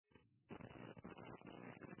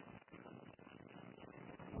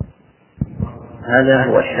هذا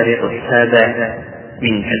هو الشريط السابع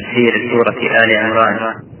من تفسير سورة آل عمران.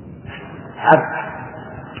 عبد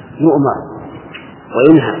يؤمر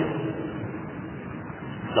وينهى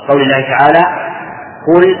لقول الله تعالى: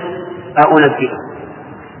 قل أنبئكم،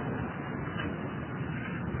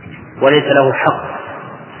 وليس له حق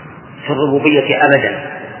في الربوبية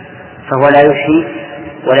أبدا، فهو لا يحيي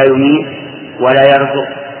ولا يميت ولا يرزق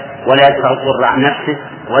ولا يدفع الضر عن نفسه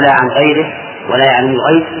ولا عن غيره ولا يعلم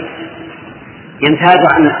الغيب، يمتاز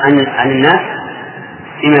عن الناس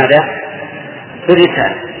بماذا؟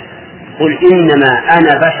 بالرسالة: قل إنما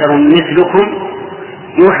أنا بشر مثلكم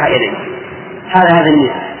يوحى إلي. هذا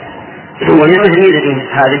الميزة، ونعمة الميزة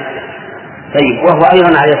هذه. طيب، وهو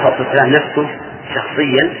أيضا عليه الصلاة والسلام نفسه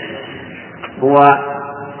شخصيا هو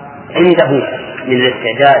عنده من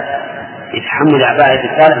الاستعداد لتحمل أعباء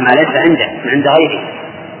الرسالة ما ليس عنده من عند غيره،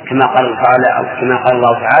 كما قال تعالى أو كما قال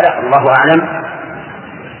الله تعالى: الله أعلم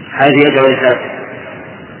حيث يجعل رسالته.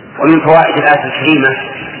 ومن فوائد الآية الكريمة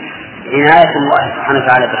عناية الله سبحانه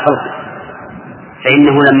وتعالى بخلقه،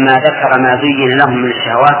 فإنه لما ذكر ما زين لهم من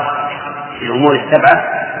الشهوات في الأمور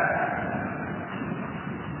السبعة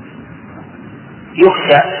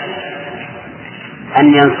يخشى أن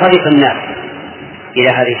ينصرف الناس إلى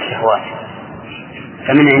هذه الشهوات،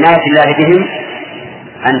 فمن عناية الله بهم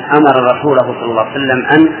أن أمر رسوله صلى الله عليه وسلم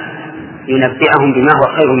أن ينبئهم بما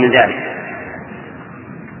هو خير من ذلك.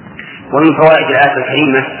 ومن فوائد الآية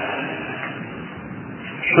الكريمة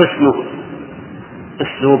حسن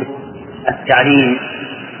أسلوب التعليم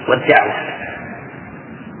والدعوة،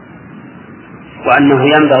 وأنه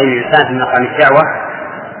ينبغي للإنسان في مقام الدعوة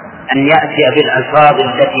أن يأتي بالألفاظ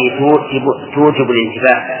التي توجب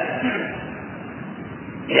الانتباه،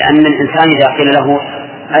 لأن الإنسان إذا قيل له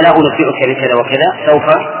ألا أنبئك بكذا وكذا سوف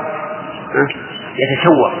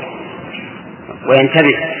يتشوق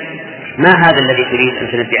وينتبه: ما هذا الذي تريد أن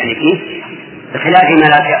تنبئني فيه؟ بخلاف ما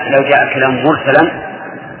لو جاء الكلام مرسلا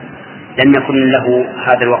لم يكن له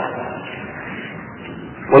هذا الوقت.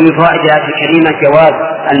 ومن فوائد الآية الكريمة جواز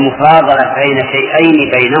المفاضلة بين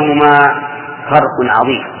شيئين بينهما فرق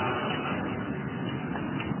عظيم،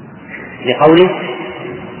 لقوله: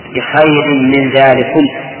 بخير من ذلكم.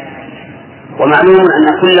 ومعلوم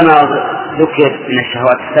أن كل ما ذكر من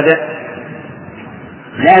الشهوات السبع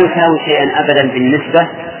لا يساوي شيئا أبدا بالنسبة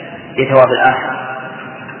لثواب الآخر.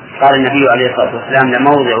 قال النبي عليه الصلاة والسلام: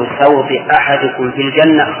 لموضع صوت أحدكم في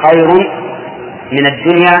الجنة خير من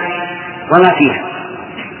الدنيا وما فيها.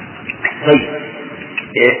 طيب،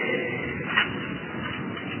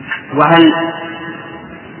 وهل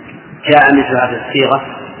جاء مثل هذه الصيغة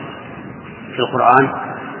في القرآن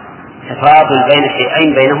تفاضل بين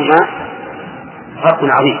شيئين بينهما فرق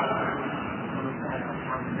عظيم؟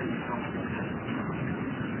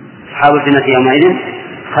 أصحاب الجنة يومئذ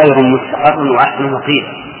خير مستقر وأحسن مقيلا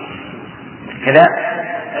كذا.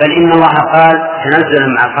 بل إن الله قال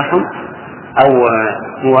تنزل مع الخصم أو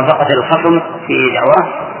موافقة الخصم في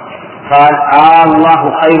دعواه، قال: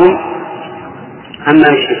 الله خير أما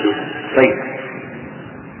يشركون. طيب،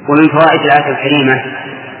 ومن فوائد الآية الكريمة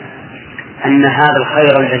أن هذا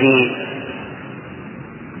الخير الذي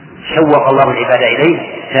شوق الله العباد إليه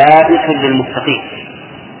ثابت للمتقين،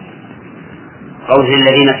 قوله: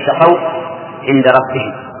 الذين اتقوا عند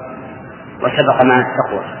ربهم، وسبق معنى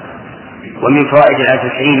التقوى. ومن فوائد الآية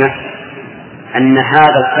الكريمة أن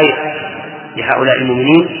هذا الخير لهؤلاء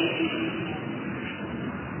المؤمنين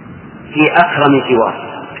في أكرم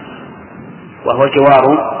جوار، وهو جوار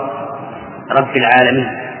رب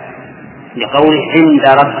العالمين، لقوله: عند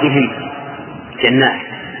ربهم جنات،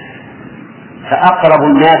 فأقرب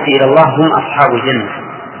الناس إلى الله هم أصحاب الجنة،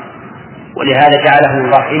 ولهذا جعلهم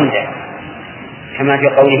الله عنده، كما في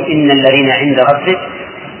قوله: إن الذين عند ربك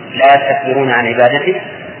لا يستكبرون عن عبادته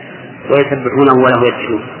ويسبحونه وله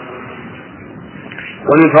يسجدون.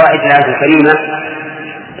 ومن فوائد الآية الكريمة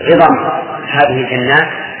عظم هذه الجنات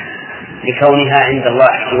لكونها عند الله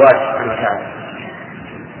احتواء سبحانه وتعالى.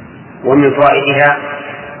 ومن فوائدها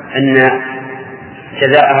أن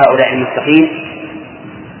جزاء هؤلاء المتقين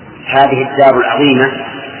هذه الدار العظيمة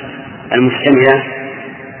المشتملة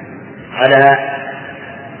على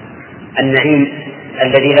النعيم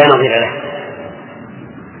الذي لا نظير له،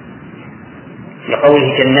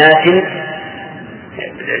 لقوله: جنات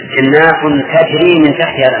تجري من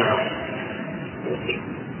تحتها الأنهار.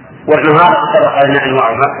 والنهار سبق لنا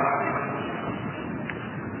أنواعها.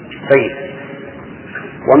 طيب،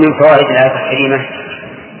 ومن فوائد الآية الكريمة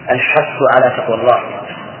الحث على تقوى الله،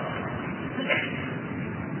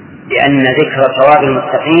 لأن ذكر ثواب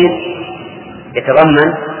المتقين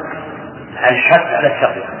يتضمن الحث على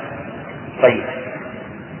التقوى. طيب،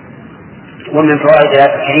 ومن فوائد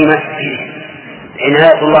الآية الكريمة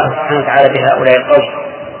عناية الله سبحانه وتعالى بهؤلاء القوم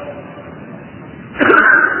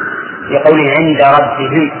لقوله عند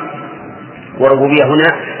ربهم، وربوبية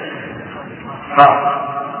هنا خاص.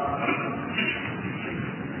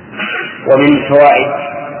 ومن فوائد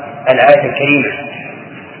الآية الكريمة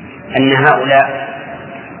أن هؤلاء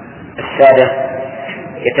السادة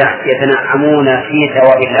يتنعمون في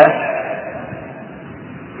ثواب الله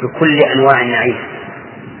بكل أنواع النعيم،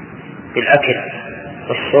 بالأكل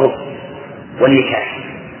والشرب والنكاح.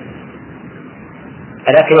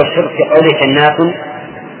 الأكل والشرب في قوله جنات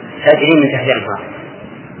تجري من تحت الأنهار،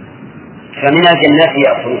 فمن الجنات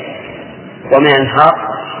يأكلون ومن الأنهار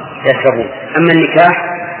يشربون. أما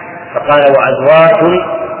النكاح فقال وأزواج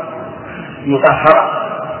مطهرة،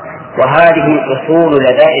 وهذه أصول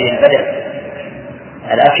لذائذ البدن: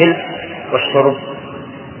 الأكل والشرب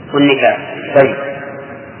والنكاح. طيب،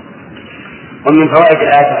 ومن فوائد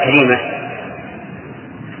الآية الكريمة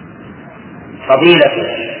فضيلة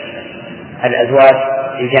الأزواج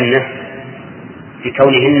في الجنة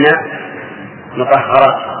بكونهن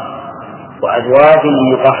مطهرات وأزواج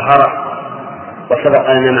مطهرة،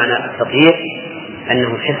 وسبق لنا معنى التطهير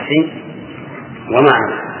أنه حسي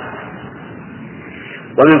ومعنى.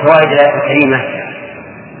 ومن فوائد الآية الكريمة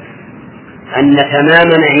أن تمام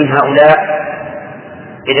نعيم هؤلاء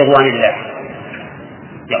برضوان الله،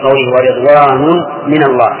 لقوله ورضوان من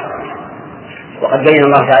الله. وقد بين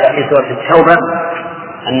الله تعالى في سورة التوبة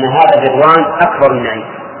أن هذا الرضوان أكبر النعيم،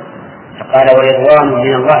 فقال ورضوان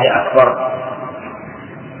من الله أكبر.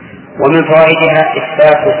 ومن فوائدها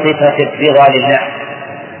إثبات صفة الرضا لله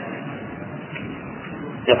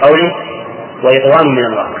لقوله ورضوان من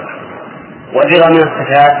الله. والرضا من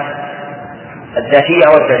الصفات الذاتية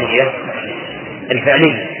والفعلية.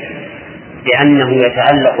 الفعلية لأنه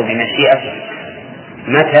يتعلق بمشيئته،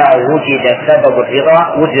 متى وجد سبب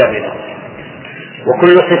الرضا وجد الرضا.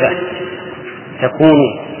 وكل صفة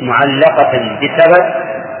تكون معلقة بسبب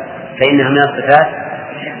فإنها من الصفات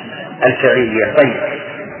الفعلية. طيب،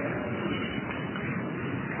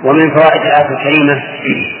 ومن فوائد الآية الكريمة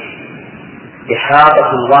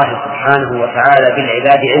إحاطة الله سبحانه وتعالى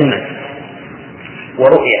بالعباد علما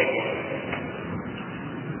ورؤية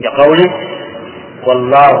لقوله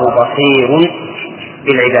والله بصير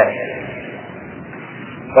بالعباد.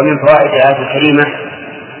 ومن فوائد الآية الكريمة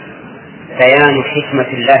بيان حكمة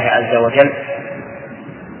الله عز وجل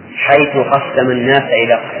حيث قسم الناس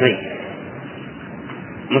إلى قسمين: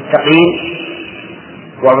 متقين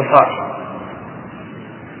وعصاة.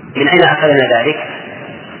 من أين أخذنا ذلك؟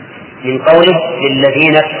 من قوله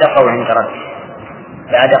للذين اتقوا عند ربهم،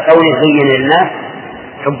 بعد قوله زين للناس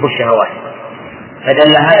حب الشهوات،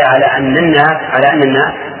 فدل هذا على أن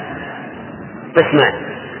الناس قسمان: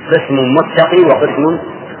 قسم متقي وقسم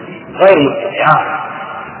غير متقي.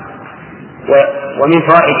 ومن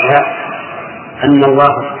فوائدها أن الله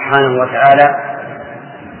سبحانه وتعالى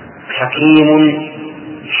حكيم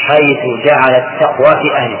حيث جعل التقوى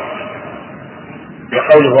في أهله،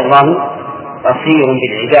 لقوله والله بصير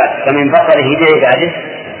بالعباد، فمن بصره بعباده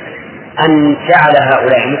أن جعل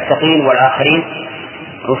هؤلاء المتقين والآخرين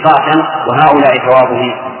رصاة، وهؤلاء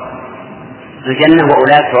ثوابهم الجنة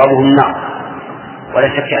وأولئك ثوابهم النار. ولا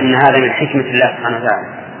شك أن هذا من حكمة الله سبحانه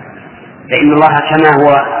وتعالى، فإن الله كما هو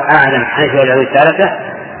أعلم حيث يجعل رسالته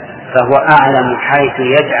فهو أعلم حيث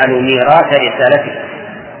يجعل ميراث رسالته.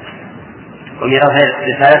 وميراث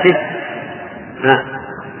رسالته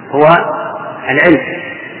هو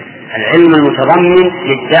العلم المتضمن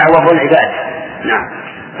للدعوة والعبادة. نعم.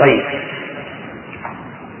 طيب،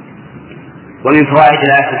 ومن فوائد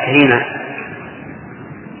الآية الكريمة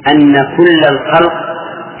أن كل الخلق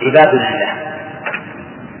عباد لله.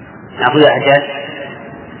 نأخذ أحجاج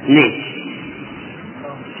منين؟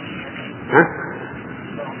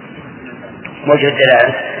 وجه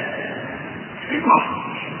الدلالة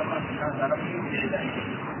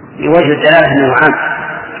وجه الدلالة أنه عام.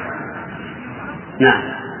 نعم.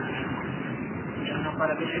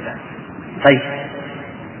 طيب،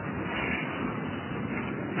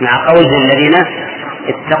 مع قوله الذين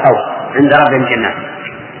اتقوا عند ربهم جنات،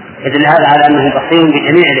 يدل هذا على أنه بصير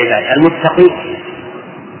بجميع العباد، المتقي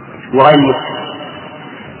وغير المتقي.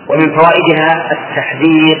 ومن فوائدها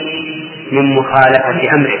التحذير من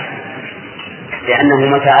مخالفة أمره، لأنه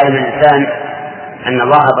متى علم الإنسان أن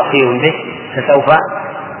الله بصير به فسوف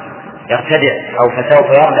يرتدع أو فسوف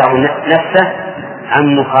يردع نفسه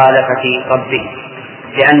عن مخالفة ربه،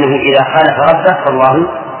 لأنه إذا خالف ربه فالله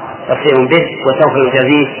بصير به وسوف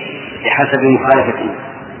يجازيه بحسب مخالفته.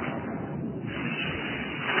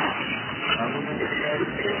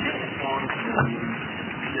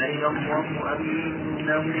 الله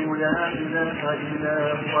أنه لا إله إلا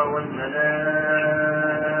هو والملائكة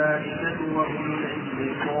وأولو العلم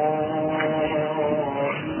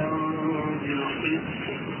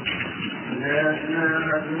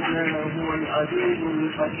العزيز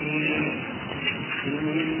الحكيم.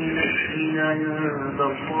 إن الدين عند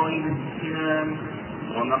الله الإسلام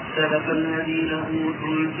وما اختلف الذين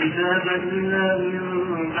أوتوا الكتاب إلا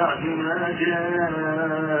من بعد ما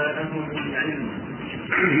جاءهم العلم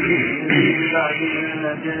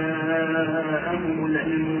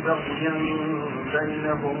بغيا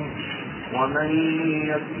بينهم ومن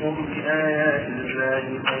يكفر بآيات الله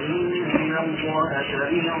فإن الله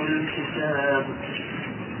سريع الحساب.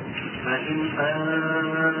 فإن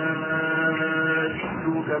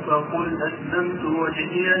حاجوك فقل أسلمت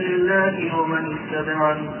وجهي لله ومن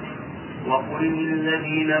اتبعني وقل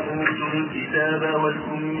للذين أوتوا الكتاب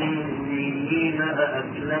والأميين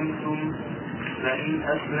أأسلمتم فإن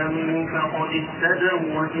أسلموا فقد اهتدوا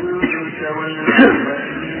وإن تولوا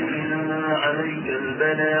فإنما عليك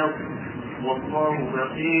البلاغ والله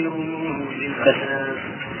بصير بالعباد.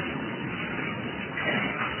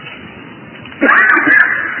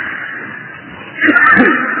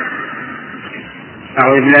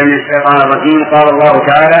 أعوذ بالله من الشيطان الرجيم. قال الله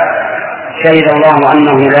تعالى: شهد الله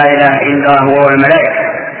أنه لا إله إلا هو والملائكة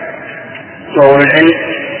وأولو العلم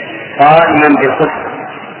قائما بالقسط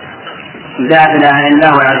لا إله إلا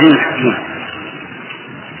هو العزيز الحكيم.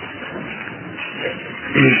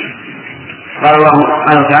 قال الله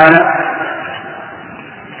سبحانه وتعالى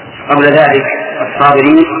قبل ذلك: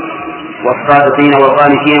 الصابرين والصادقين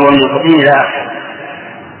والقانتين والمنفقين إلى آخره.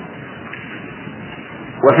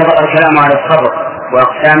 وسبق الكلام على الصبر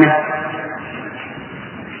وأقسامه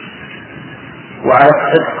وعلى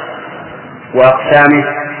الصدق وأقسامه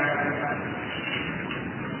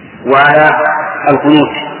وعلى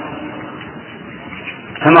القنوت.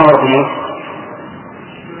 فما هو القنوت؟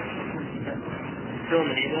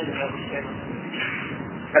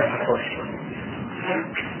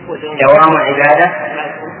 دوام العبادة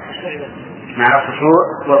مع الخشوع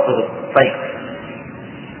والخضوع. طيب،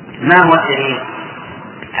 ما هو الدليل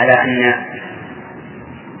على أن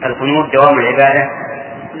القنوت دوام العبادة؟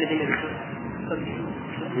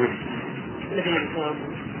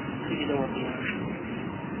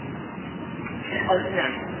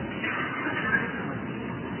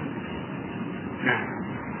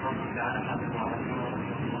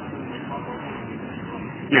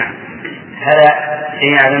 نعم، هذا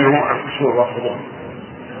دليل على أنه الخشوع والخضوع.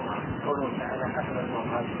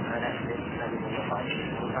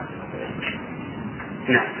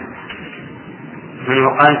 نعم، من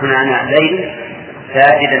وقال هنا الليل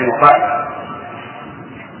ساجدا مقائما.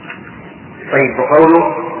 طيب، وقوله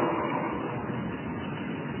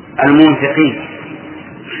المنفقين،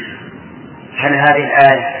 هل هذه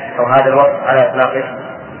الآية أو هذا الوصف على إطلاقه؟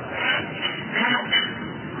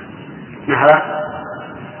 نحن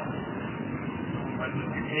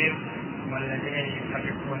والذين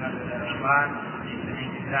يحرفون الألفاظ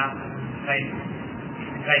بالإسلام غير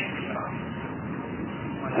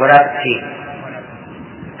ولا تكفير.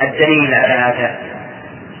 الدليل على هذا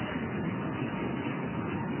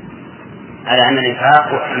على أن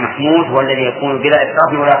الإنفاق المحمود هو الذي يكون بلا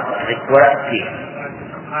إسراف ولا تكفير.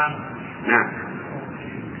 نعم.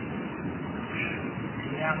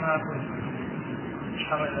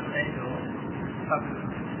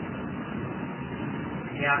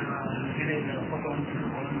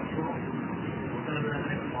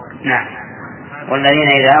 نعم، والذين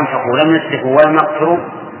إذا أنفقوا لم يسرفوا ولم يقتروا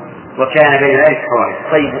وكان بين ذلك قوام.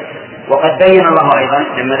 طيب، وقد بين الله أيضا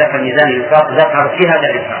لما ذكر ميزان الإنفاق ذكر في هذا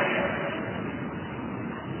الإنفاق.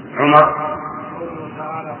 عمر: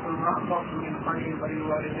 تعالى: قل ما أنفقتم من خير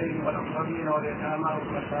فللوالدين والأقربين واليتامى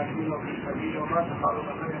والمساكين وفي السبيل وما تفعلوا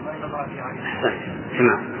من خير فإن الله عليم.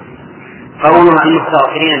 تمام. قولنا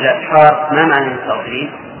المستغفرين الأسحار، ما معنى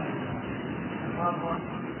المستغفرين؟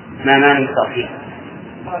 ما معنى المستغفرين؟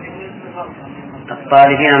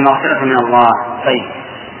 الطالبين المغفرة من الله. طيب،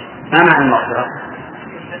 ما معنى المغفرة؟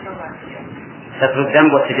 ستر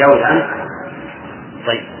الذنب والتجاوز عنه.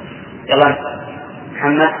 طيب، يلا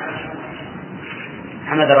محمد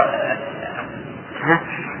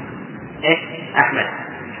إيش؟ أحمد،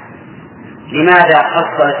 لماذا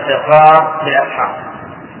خص الاستغفار بالأسحار؟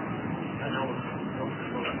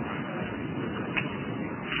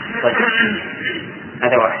 طيب،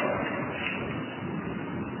 هذا واحد.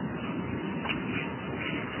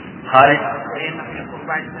 خالد: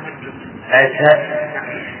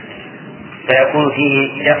 فيكون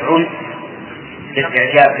فيه دفع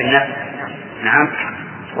للاستعجاب في النفس. نعم،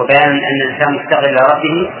 وبيان أن الإنسان مستغل إلى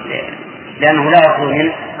ربه لأنه لا يخلو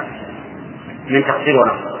من تقصير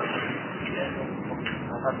ونقص.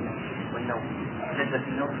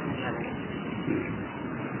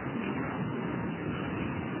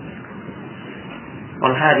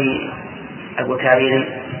 والله هذه أبو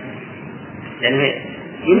تعبير، لأنه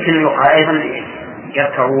يمكن أن يقال أيضا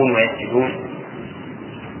يركعون ويسجدون.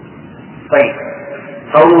 طيب،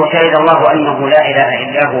 قوله شهد الله أنه لا إله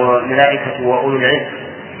إلا هو الملائكة وأولو العلم،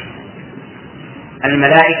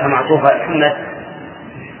 الملائكة معطوفة محمد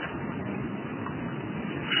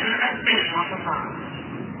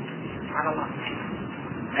على الله.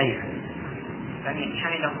 أيوه، يعني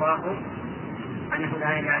شهد الله أنه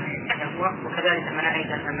لا إله إلا هو، وكذلك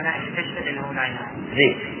الملائكة تشهد أنه لا إله إلا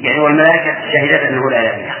هو. يعني والملائكة شهدت أنه لا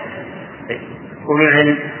إله إلا هو. أولو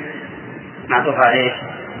العلم معطوف على إيش؟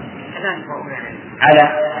 كذلك أولو العلم على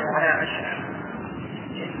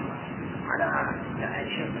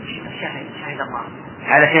شهد الله،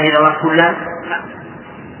 على شهد الله كله.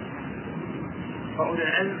 وأولو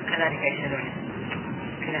العلم كذلك يشهدون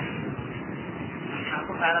كذلك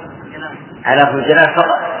على لفظ الجلال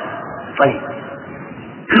فقط. طيب،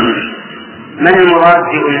 من المراد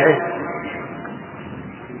بأولو العلم؟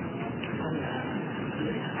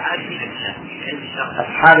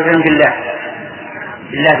 أصحاب العلم بالله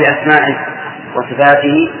بأسمائه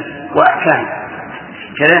وصفاته وأحكامه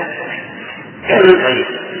كذا.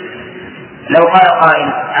 لو قال قائل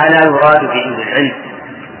ألا يراد بأولي العلم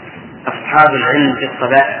أصحاب العلم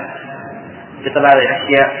بطبائع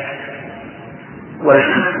الأشياء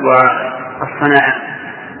والصناعة،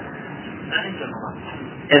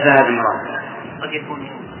 إذا هذا المراد قد يكون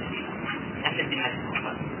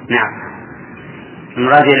نعم.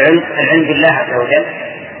 المراد العلم بالله عز وجل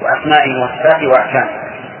وأسمائه وصفاته وأحكامه.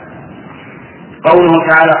 قوله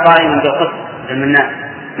تعالى قائم بالقسط علم الناس،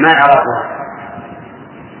 ما عرفها؟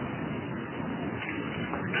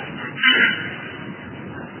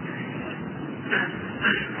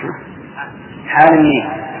 حال منين؟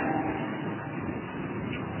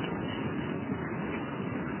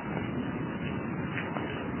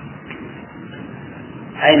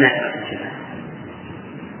 أين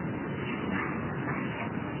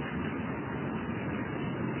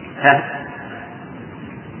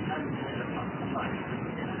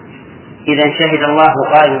إذا شهد الله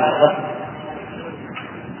قائما بالقسط،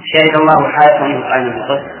 شهد الله حال كونه قائما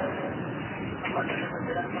بالقسط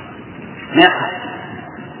نعم،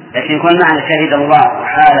 لكن يكون معنى شهد الله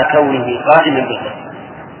حال كونه قائما بالقسط.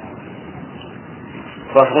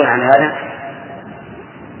 وصول عن هذا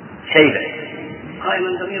شيبة قائما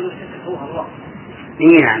ضمير هو الله.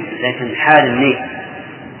 نعم، لكن حال منين؟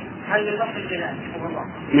 حال من لفظ الجلال هو الله،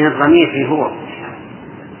 من الضمير فيه هو،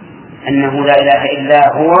 أنه لا إله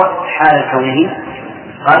إلا هو حال كونه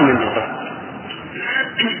قائما بالقسط،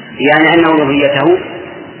 يعني أن ألوهيته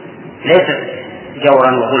ليست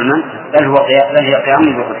جورا وظلما، بل هي قيام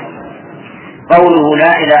بالقسط. قوله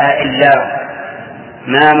لا إله إلا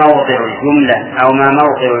ما موضع الجملة أو ما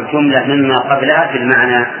موضع الجملة مما قبلها في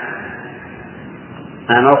المعنى،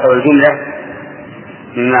 ما موضع الجملة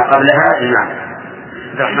مما قبلها في المعنى.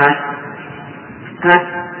 الرحمن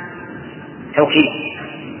توكيد،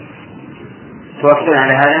 توافقون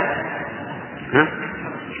على هذا؟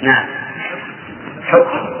 نعم،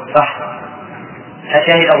 حكم صح.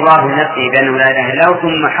 فشهد الله نفسه بأنه لا إله إلا هو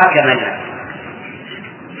ثم حكم له،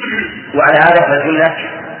 وعلى هذا فالجملة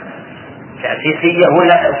تأسيسية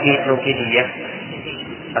ولا توكيدية؟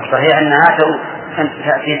 الصحيح أنها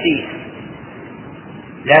تأسيسية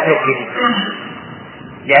لا توكيدية،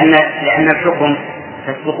 لأن الحكم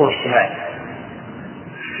تسبقه الشهادة،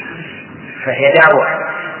 فهي دعوة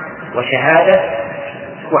وشهادة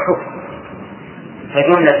وحكم.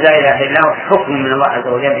 فجملة لا إله إلا هو حكم من الله عز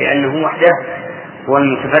وجل بأنه وحده هو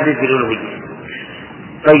المتفرد بالألوهية.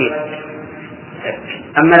 طيب،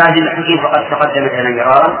 أما العزيز الحكيم فقد تقدمت لنا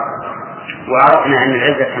مرارا، وعرفنا أن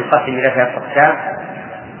العزة تنقسم إلى 3 أقسام،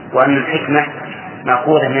 وأن الحكمة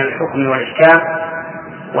مأخوذة من الحكم والإحكام،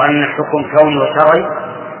 وأن الحكم كوني وشرعي،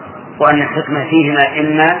 وأن الحكمة فيهما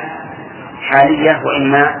إما حالية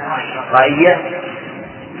وإما غائية.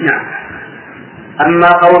 نعم. أما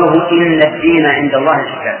قوله إن الدين عند الله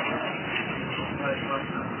الإسلام،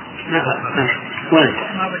 وين؟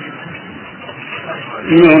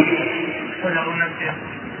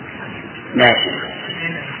 ماشي.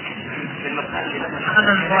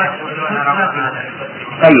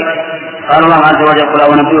 طيب، قال الله عز وجل قل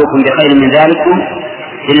أنبئكم بخير من ذلكم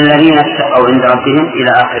للذين اتقوا عند ربهم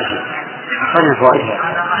إلى آخره. خلنا فوائدها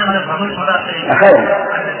أخيرا.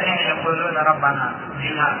 يقولون ربنا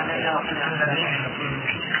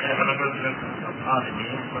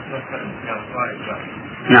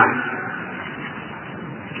نعم.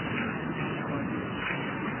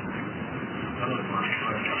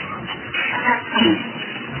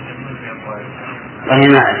 والله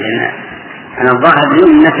ما أدري، أنا الظاهر لي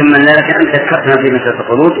نكمل لك أن ذكرتنا في مسألة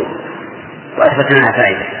الخروج وأثبت لنا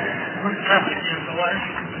فائدة.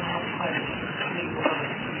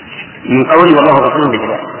 من قوله والله بصير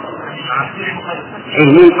بالعباد،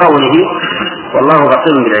 من قوله والله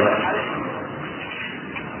بصير بالعباد.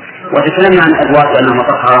 وتكلمنا عن الأدوات وأنها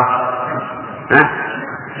مطهرة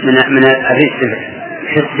من الرجس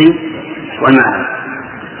الحسي والمعنى.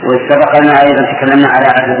 وسبق لنا أيضا تكلمنا على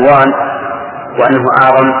الرضوان وأنه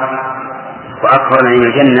أعظم وأكبر من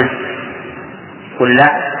الجنة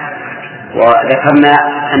كلها، وذكرنا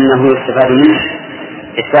أنه يستفاد منه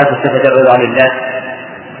إثبات صفة الرضا لله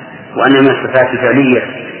وأنه من الصفات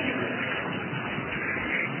الفعلية.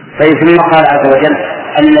 ثم قال عز وجل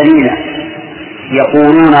الذين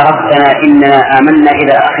يقولون ربنا إننا آمنا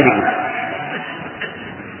إلى آخره.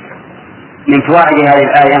 من فوائد هذه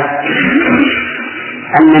الآية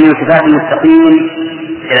أن من صفات المتقين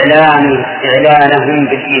إعلانهم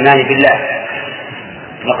بالإيمان بالله،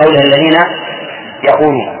 وقوله الذين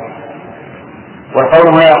يقولون،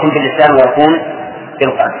 والقول هنا يكون باللسان ويكون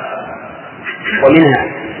بالقلب. ومنها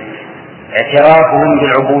اعترافهم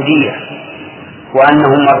بالعبودية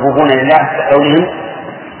وأنهم مرغوبون لله كقولهم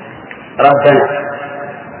ربنا.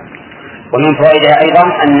 ومن فوائدها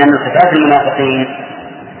أيضا أن من صفات المنافقين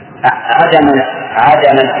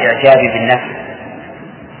عدم الإعجاب بالنفس،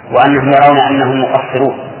 وأنهم يرون أنهم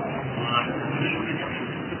مقصرون.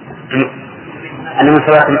 أن من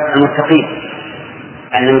صفات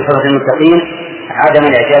المتقين عدم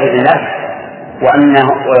الإعجاب بالنفس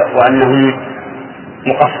وأنهم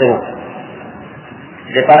مقصرون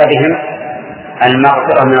لطلبهم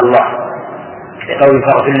المغفرة من الله لقول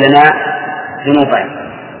فاغفر لنا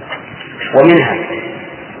ذنوبنا. ومنها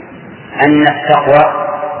أن التقوى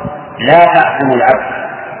لا تعصم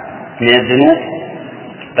العبد من الذنوب،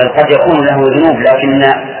 بل قد يكون له ذنوب لكن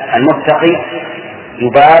المتقي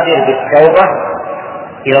يبادر بالتوبة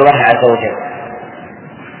إلى الله عز وجل.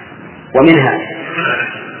 ومنها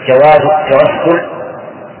جواز التوسل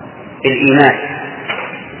بالإيمان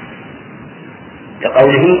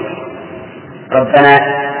لقوله ربنا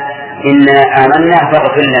إنا آمنا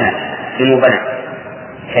فاغفر لنا ذنوبنا،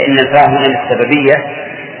 فإن الفاء هنا للسببية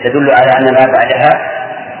تدل على أن ما بعدها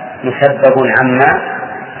مسبب عما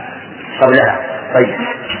قبلها. طيب،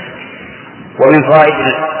 ومن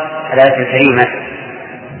فوائد الآية الكريمة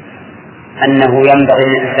أنه ينبغي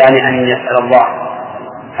للإنسان أن يسأل الله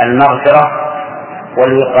المغفرة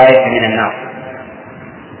والوقاية من النار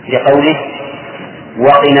لقوله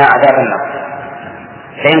وقنا عذاب النار.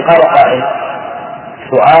 فإن قال قائل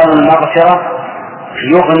سؤال المغفرة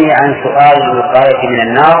يغني عن سؤال الوقاية من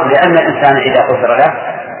النار، لأن الإنسان إذا غفر له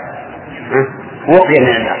وقي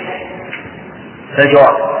من النار.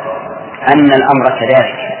 فالجواب أن الأمر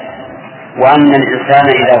كذلك، وأن الإنسان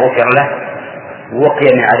إذا غفر له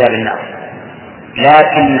وقي من عذاب النار،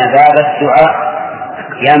 لكن باب الدعاء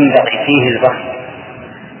ينبغي فيه البسط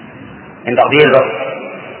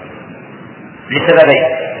لسببين.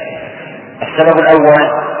 السبب الأول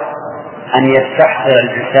أن يستحضر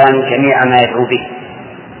الإنسان جميع ما يدعو به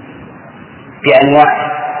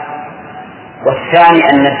بأنواعه، والثاني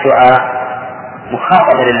أن الدعاء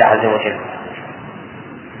مخاطبة لله عز وجل،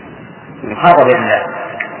 مخاطبة لله،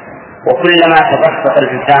 وكلما تبسط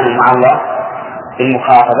الإنسان مع الله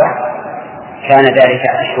بالمخاطبة كان ذلك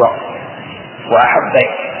أشوق وأحب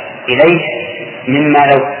إليه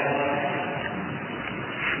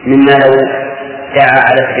مما لو دعا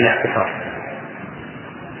على سبيل الاختصار.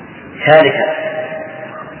 ثالثا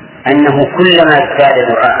أنه كلما ازداد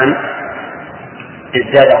دعاء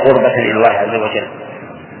ازداد قربة إلى الله عز وجل.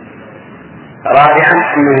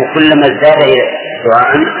 رابعا أنه كلما ازداد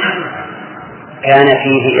دعاء كان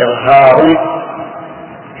فيه إظهار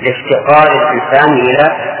لافتقار الإنسان إلى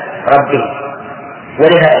ربه.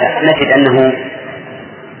 ولهذا نجد أنه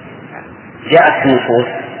جاءت في النصوص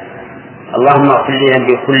اللهم اغفر لي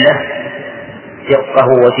ذنبي كله دقه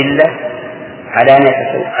وجله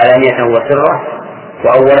علانيته وسره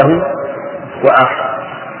وأوله وآخره.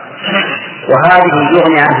 وهذه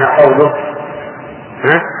يغني عنها قوله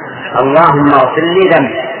اللهم اغفر لي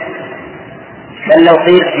ذنبي، بل لو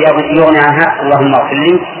قيل يغني عنها اللهم اغفر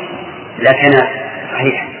لي لكن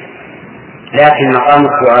صحيح، لكن مقام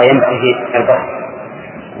الدعاء ينبغي البسط.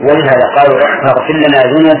 ولهذا قالوا اغفر لنا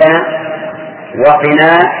ذنوبنا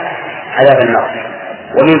وقنا عذاب النار.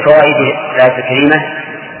 ومن فوائد الآية الكريمة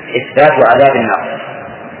إثبات عذاب النار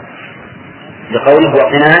بقوله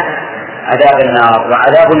وقنا عذاب النار.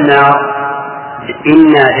 وعذاب النار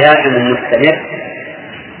إما دائم مستمر،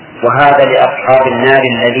 وهذا لأصحاب النار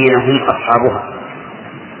الذين هم أصحابها،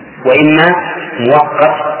 وإما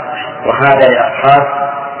مؤقت، وهذا لأصحاب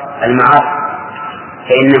المعاصي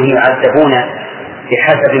فإنهم يعذبون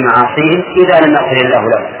بحسب معاصيهم إذا لم يغفر الله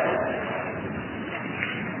لهم.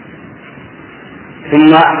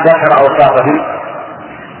 ثم ذكر أوصافهم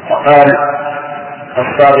وقال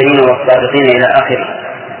الصابرين والصادقين إلى آخره.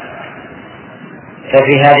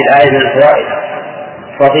 ففي هذه الآية من الفوائد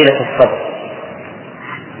فضيلة الصبر،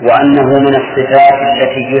 وأنه من الصفات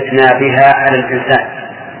التي يثنى بها على الإنسان،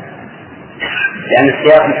 لأن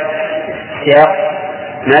السياق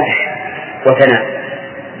مدح وثناء.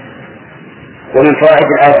 ومن فوائد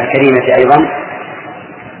الآية الكريمة أيضا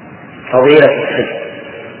فضيلة الصدق،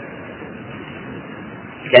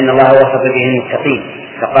 لأن الله وصف به المتقين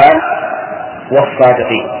فقال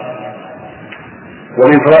والصادقين.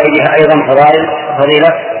 ومن فوائدها أيضا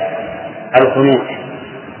فضيلة القنوت،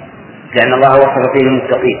 لأن الله وصف به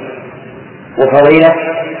المتقين. وفضيلة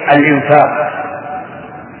الإنفاق،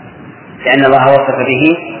 لأن الله وصف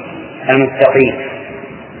به المتقين.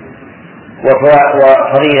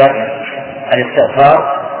 وفضيلة الاستغفار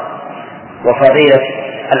وفضيلة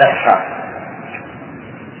الأسحار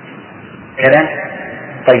كذا.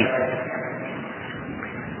 طيب،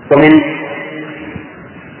 ومن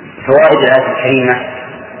فوائد الآية الكريمة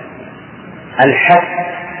الحث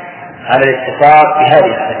على الاتصال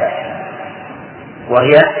بهذه الصفات،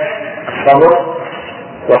 وهي الصبر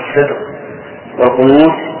والصدق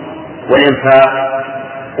والقنوت والإنفاق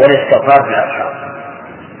والاستغفار في الأسحار.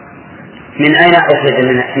 من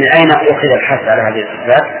أين أخذ الحث على هذه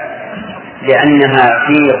الصفات؟ لأنها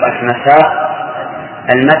في مساق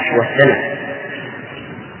المدح والثناء،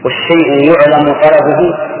 والشيء يعلم طلبه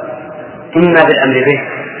إما بالأمر به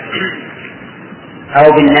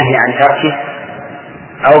أو بالنهي عن تركه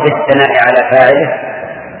أو بالثناء على فاعله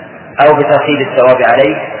أو بترتيب الثواب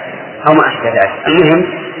عليه أو ما أشبه ذلك. المهم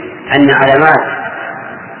أن علامات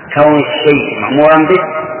كون الشيء مأمورا به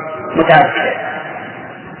متعددة.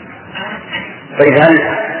 طيب،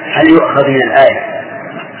 هل يؤخذ من الآية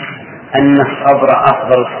أن الصبر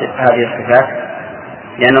أفضل هذه الصفات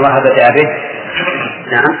لأن الله بدأ به؟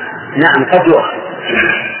 نعم قد يؤخذ.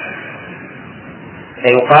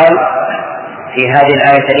 فيقال في هذه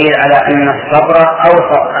الآية دليل على أن الصبر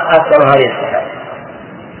أفضل هذه الصفات.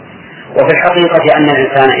 وفي الحقيقة أن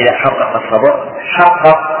الإنسان إذا حقق الصبر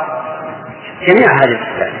حقق جميع هذه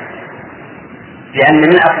الصفات، لأن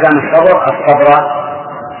من أقدام الصبر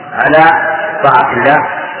على طاعة الله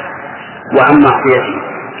وعن معصيته.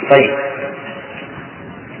 طيب،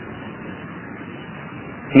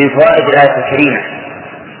 من فوائد الآية الكريمة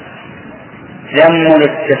ذم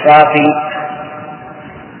الاتصاف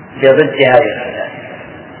بضد هذه الصفات،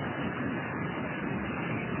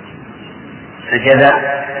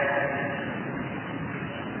 الجزاء،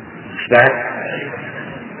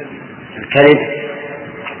 الكذب،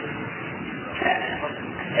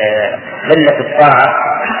 قلة الطاعة،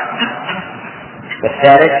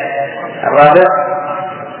 والثالث الرابع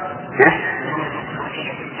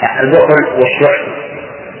البخل والشح،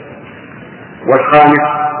 والخامس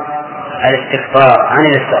الاستكبار عن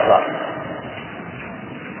الاستغفار،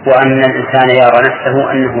 وأن الإنسان يرى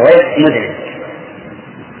نفسه أنه غير مذنب،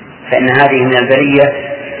 فإن هذه من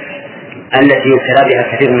البلية التي يبتلى بها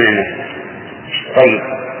كثير من الناس. طيب،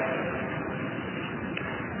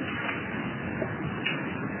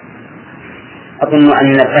 أظن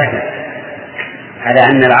أن نبهنا على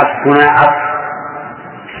أن العطف هنا عطف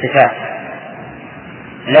صفات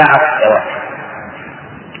لا عطف ذوات،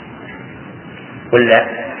 ولا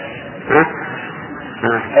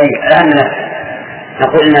طيب، الآن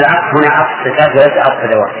نقول أن العطف هنا عطف صفات وليس عطف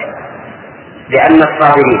ذوات، لأن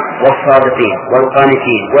الصابرين والصادقين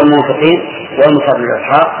والقانتين والمنفقين والمصاب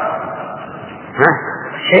للأسحار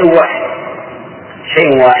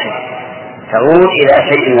شيء واحد تعود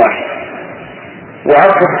إلى شيء واحد.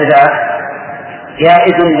 وعطف الصفات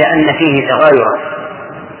جائز لأن فيه تغايرا،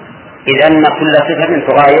 إذ أن كل صفة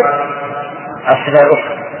تغاير الصفة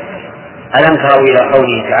الأخرى. ألم تروا إلى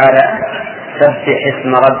قوله تعالى سبح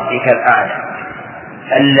اسم ربك الأعلى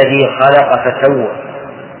الذي خلق فسوى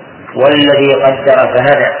والذي قدر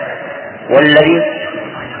فهدى والذي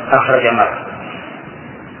أخرج مرعى،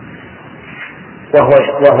 وهو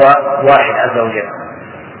واحد عز وجل،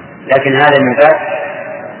 لكن هذا من باب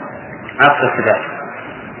عطف الصفات.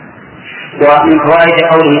 ومن فوائد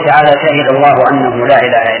قوله تعالى شهد الله أنه لا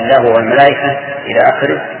إله إلا هو والملائكة إلى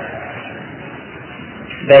آخره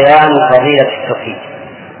بيان فضيلة التوحيد،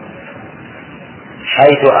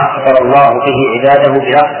 حيث أخبر الله به عباده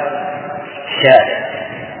بلفظ شاهد.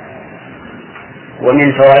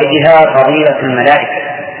 ومن فوائدها فضيلة الملائكة،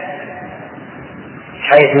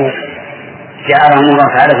 حيث جعلهم الله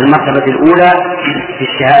تعالى في المرتبة الأولى في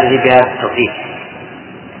الشهادة بهذا التوحيد.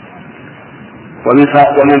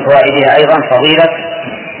 ومن فوائدها أيضا فضيلة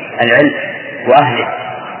العلم وأهله،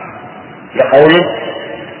 لقوله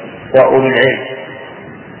وأولو العلم.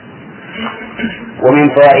 ومن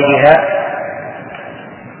فوائدها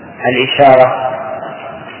الإشارة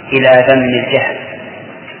إلى ذم الجهل،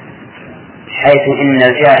 حيث إن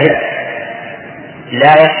الجاهل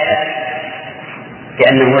لا يشهد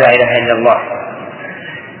بأنه لا إله إلا الله،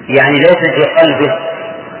 يعني ليس في قلبه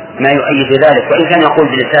ما يؤيد ذلك، وإن كان يقول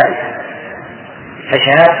بلسانه.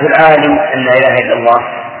 فشهادة العالم أن لا إله إلا الله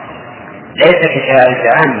ليس كشهادة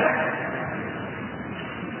عامة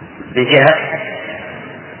بجهة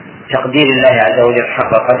تقدير الله عز وجل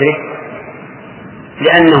حق قدره،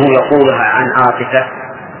 لأنه يقولها عن عاطفة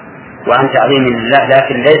وعن تعظيم الله،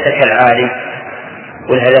 لكن ليس كالعالم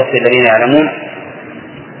والهدف الذين يعلمون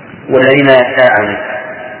والذين يتساءلون.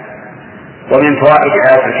 ومن فوائد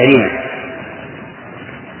الآية الكريمة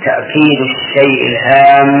تأكيد الشيء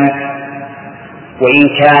الهام وإن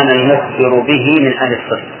كان المخبر به من أهل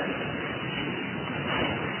الصدق.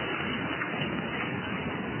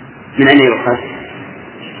 من أين يؤخذ؟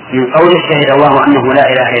 من قول شهد الله أنه لا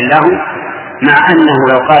إله إلا هو، مع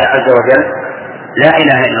أنه لو قال عز وجل لا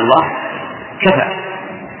إله إلا الله كفى،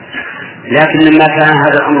 لكن لما كان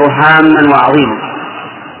هذا الأمر هاما وعظيما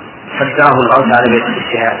فذكره الله تعالى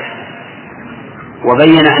بالشهادة،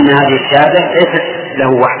 وبين أن هذه الشهادة ليست له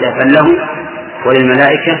وحده بل له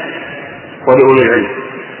وللملائكة ولأولي العلم.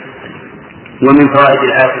 ومن فوائد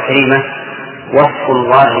الآية الكريمة وصف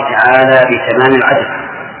الله تعالى بتمام العدل،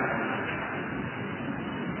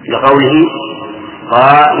 لقوله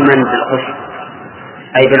قائما بالقسط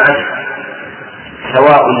أي بالعدل،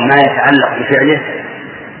 سواء ما يتعلق بفعله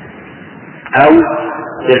أو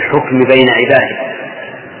بالحكم بين عباده،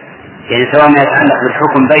 يعني سواء ما يتعلق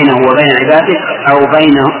بالحكم بينه وبين عباده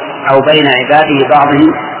أو بين عباده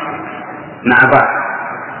بعضهم مع بعض.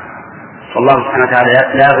 فالله سبحانه وتعالى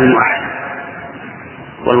لا يظلم أحد،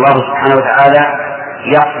 والله سبحانه وتعالى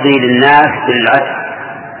يقضي للناس بالعدل.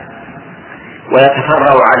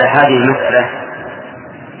 ويتفرع على هذه المسألة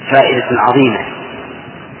فائدة عظيمة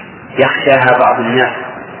يخشاها بعض الناس،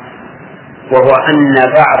 وهو أن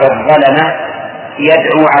بعض الظلمة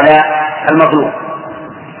يدعو على المظلوم،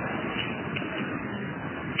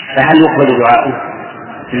 فهل يقبل دعاؤه؟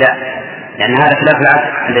 لا، لأن هذا خلاف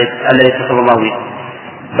العدل الذي اتصل الله به.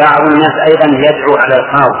 بعض الناس أيضا يدعو على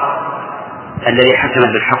القاضي الذي حكم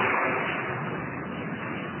بالحق،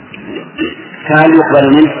 فهل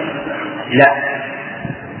يقبل منه؟ لا،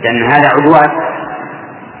 لأن هذا عدوان.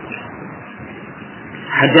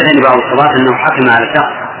 حدثني بعض الصلاة أنه حكم على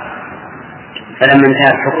شخص، فلما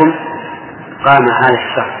انتهى الحكم قام هذا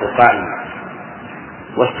الشخص قائما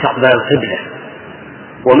واستقبل القبلة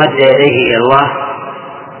ومد يديه إلى الله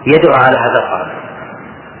يدعو على هذا القاضي.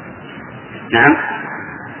 نعم،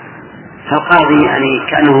 فالقاضي يعني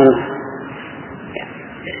كأنه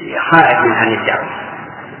خائف من هذه الدعوة،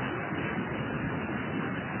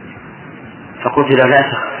 فقلت له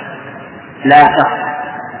لا تخف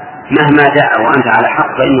مهما دعا وأنت على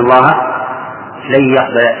حق فإن الله لن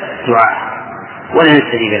يقبل دعاء ولن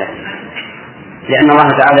يستجيب له، لأن الله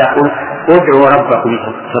تعالى يقول ادعوا ربكم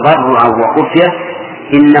تضرعا وخفية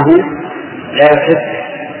إنه لا يحب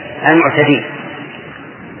المعتدين،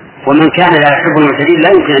 ومن كان لا يحب المعتدين لا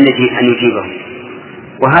يمكن أن يجيبه،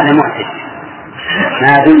 وهذا معتد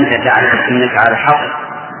ما دمت تعلم أنك على حق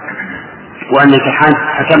وأنك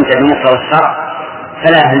حكمت بمقتضى الشرع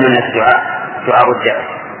فلا يهم الناس دعاء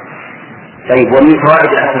الدعوة. طيب، ومن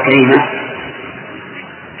فوائد الآية الكريمة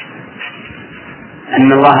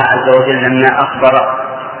أن الله عز وجل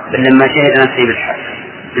لما شهد نفسه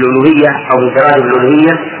بالألوهية أو بالإفراد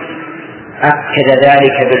بالألوهية أكد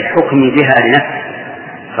ذلك بالحكم بها لنفسه،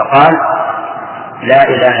 فقال لا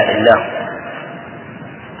إله إلا هو،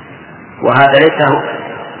 وهذا ليس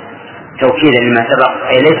توكيدا لما سبق،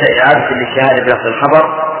 أي ليس إعادة للشهادة بلفظ الخبر،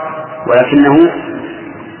 ولكنه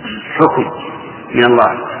حكم من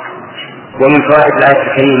الله. ومن فوائد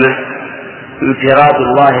الآية الكريمة انفراد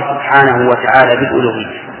الله سبحانه وتعالى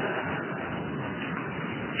بالألوهية،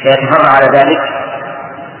 فيتفرع على ذلك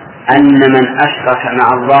أن من أشرك مع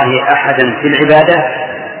الله أحدا في العبادة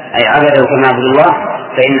أي عبده كما عبد الله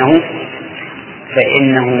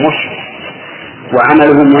فإنه مشرك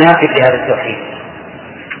وعمله منافق لهذا التوحيد.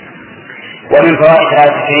 ومن فوائد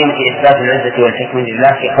الآية الكريمة إثبات العزة والحكمة لله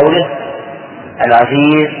في قوله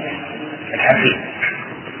العزيز الحكيم.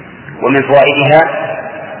 ومن فوائدها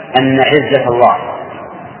أن عزة الله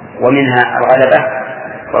ومنها الغلبة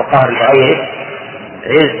والقهر لغيره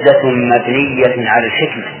عزة مبنية على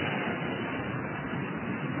الحكمة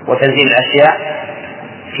وتنزيل الأشياء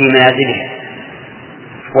في منازلها،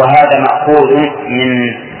 وهذا مأخوذ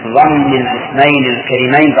من ضم الاسمين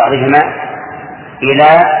الكريمين بعضهما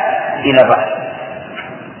إلى بعض.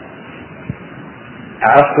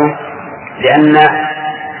 عرفتم؟ لأن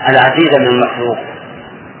العزيز من المخلوق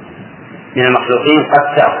من المخلوقين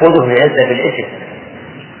قد تأخذه العزة بالإثم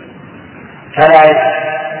فلا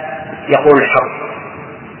يقول الحق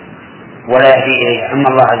ولا يهدي إليه. أما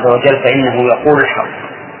الله عز وجل فإنه يقول الحق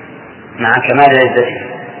مع كمال عزته.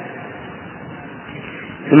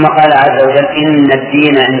 ثم قال عز وجل إن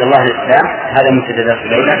الدين عند الله الإسلام. هذا مبتدأ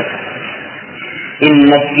سليمان.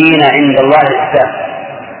 إن الدين عند الله الإسلام.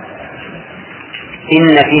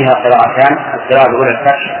 إن فيها قراءتان، القراءة الأولى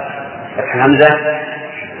الفتح الهمزة،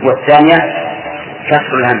 والثانية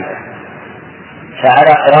كسر الهمزة.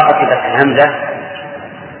 فعلى قراءة فتح الهمزة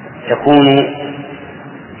تكون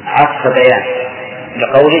عطف بيان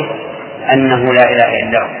لقوله أنه لا إله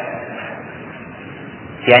إلا هو،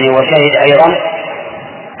 يعني وشهد أيضا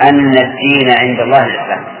أن الدين عند الله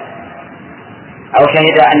الإسلام، أو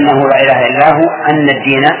شهد أنه لا إله إلا هو أن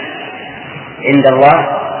الدين عند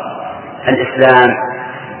الله الإسلام.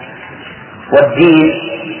 والدين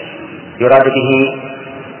يراد به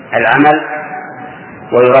العمل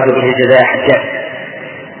ويراد به الجزاء حجاج.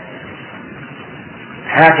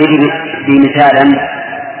 هذه بمثالا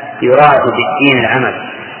يراد بالدين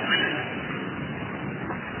العمل.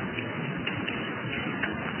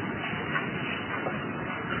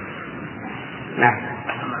 نعم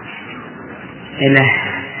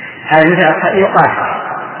هذا مثل يقال،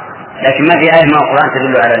 لكن ما في آية من القرآن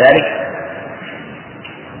تدل على ذلك.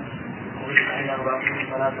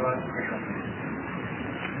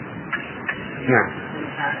 نعم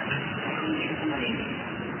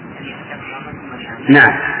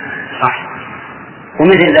نعم صح.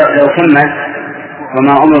 ومثل لو كمل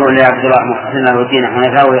وما أمروا إلا عبد الله مخلصين له الدين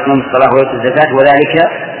حنفاء ويقيمون الصلاة ويؤتوا الزكاة وذلك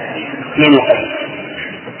دين القيم.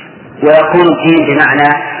 ويكون الدين بمعنى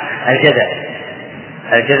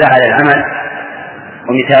الجزاء على العمل،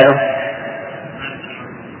 ومثاله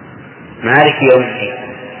مالك يوم الدين.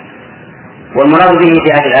 والمراد به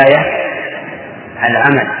في هذه الآية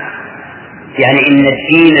العمل، يعني إن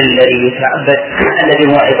الدين الذي يتعبد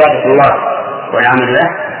الذي هو عبادة الله والعمل له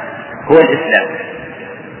هو الإسلام.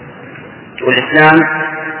 والإسلام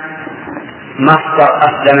مصدر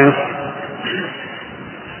أسلم،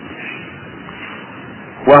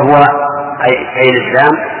 وهو أي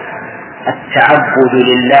الإسلام التعبد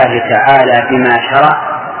لله تعالى بما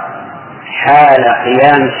شرع حال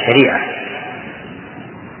قيام الشريعة.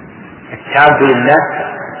 التعبد لله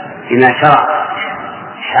بما شرع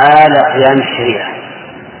حال قيام الشريعة،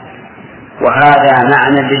 وهذا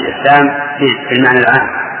معنى للإسلام في المعنى العام.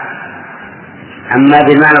 أما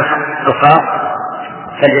بالمعنى الخاص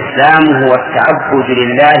فالإسلام هو التعبد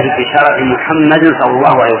لله بشرع محمد صلى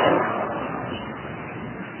الله عليه وسلم.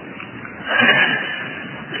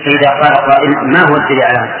 فإذا قال قائل ما هو الدليل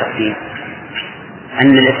على هذا التقسيم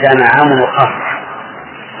أن الإسلام عام وخاص؟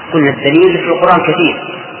 قلنا الدليل في القرآن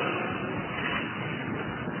كثير.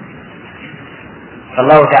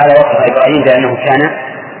 فالله تعالى وصف إبراهيم بأنه كان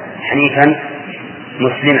حنيفا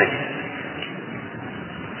مسلما،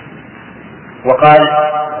 وقال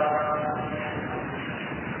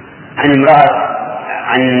عن امرأة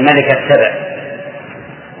عن ملكة سبع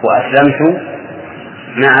وأسلمت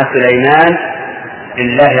مع سليمان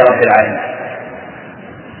لله رب العالمين.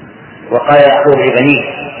 وقال يعقوب لبنيه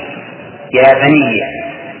يا بني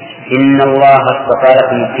إن الله اصطفى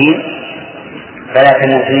لكم الدين فلا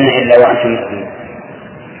تموتن إلا وأنتم مسلمون.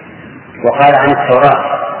 وقال عن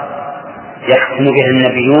التوراة يحكم بها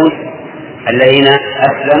النبيون الذين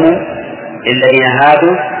أسلموا للذين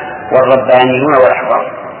هادوا والربانيون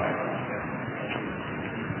والأحبار.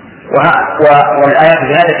 والآيات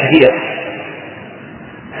في هذا كثير.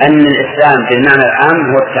 أن الإسلام بالمعنى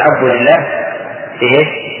العام هو التعبد لله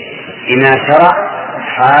بما شرع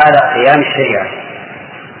حال قيام الشريعة.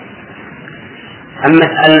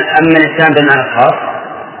 أما الإسلام بالمعنى الخاص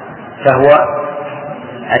فهو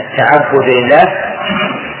التعبد لله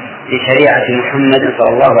بشريعة محمد صلى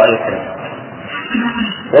الله عليه وسلم.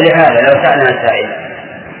 ولهذا لو سألنا سائل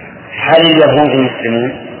هل اليهود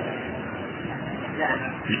مسلمون؟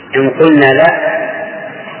 إن قلنا لا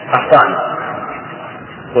أخطأنا،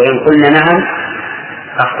 وإن قلنا نعم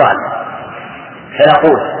أخطأنا.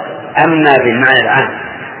 فنقول أما بالمعنى العام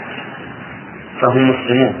فهم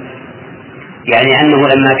مسلمون، يعني أنه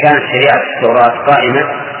لما كانت شريعة التوراة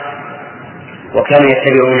قائمة وكانوا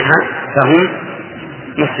يتبعونها فهم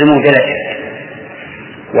مسلمون بلا شك.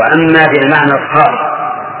 وأما بالمعنى الخاص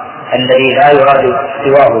الذي لا يراد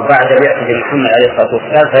سواه بعد بعثة محمد عليه الصلاة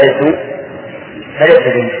والسلام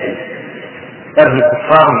فليسوا بمسلمين، بل هم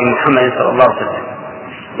كفار بمحمد صلى الله عليه وسلم.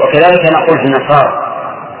 وكذلك نقول في النصارى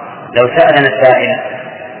لو سألنا السائل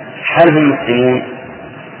هل هم مسلمون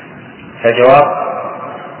فجواب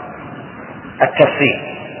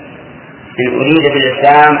التفصيل. إن أريد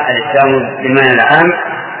بالإسلام الإسلام بالمعنى العام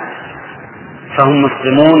فهم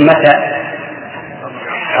مسلمون متى؟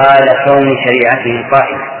 حال كون شريعتهم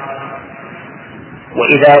قائمة.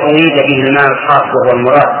 وإذا أريد به المعنى الخاص وهو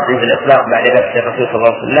المراد عند الإطلاق بعد بعثة الرسول صلى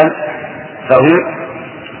الله عليه وسلم فهم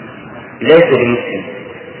ليسوا بمسلم.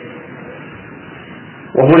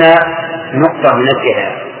 وهنا نقطة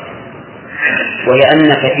ننبهها، وهي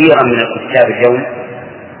أن كثيرا من الكتاب اليوم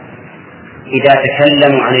إذا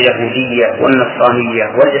تكلموا عن اليهودية والنصرانية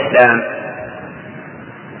والإسلام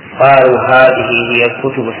قالوا هذه هي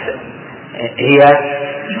الكتب هي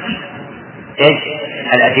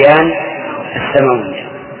الأديان السماوية،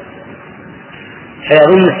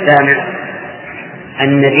 فيظن السامع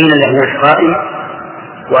أن دين اليهود قائم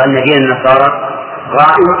وأن دين النصارى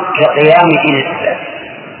قائم كقيام دين الإسلام،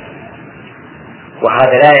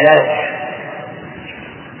 وهذا لا يصح.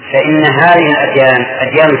 فإن هذه الأديان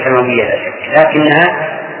أديان سماوية لا شك، لكنها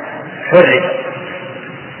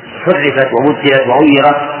حرفت وبدلت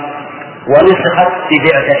وغيرت ونسخت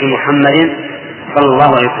ببعثة محمد صلى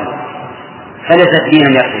الله عليه وسلم، فليست دينا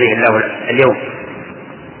يقصد به الله اليوم،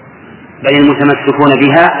 بل المتمسكون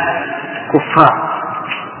بها كفار،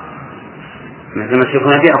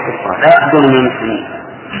 المتمسكون بها كفار لا يأخذون من المسلمين.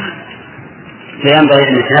 فينبغي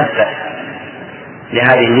أن نتنبه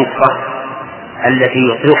لهذه النقطة التي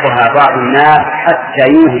يطلقها بعض الناس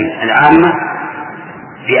حتى يوهم العامة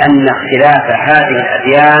بأن اختلاف هذه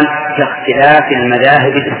الأديان كاختلاف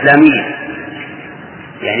المذاهب الإسلامية،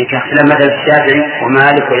 يعني كاختلاف مذهب الشافعي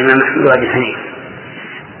ومالك والإمام أحمد وأبي حنيفة،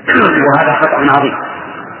 وهذا خطأ عظيم،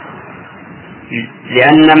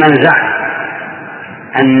 لأن من زعم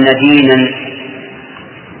أن دينا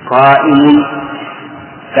قائم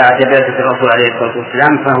بعد بعثة الرسول عليه الصلاة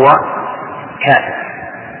والسلام فهو كافر،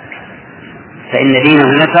 فإن دينه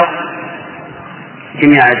نسق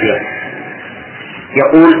جميع الأديان.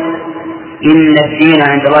 يقول إن الدين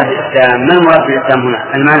عند الله الإسلام. ما المراد بالإسلام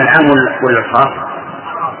هنا؟ المعنى العام ولا الخاص؟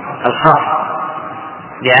 الخاص،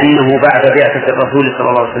 لأنه بعد بعثة الرسول صلى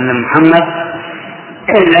الله عليه وسلم محمد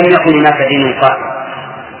لم يكن هناك دين قائم،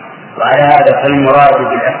 وعلى هذا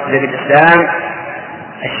فالمراد بالإسلام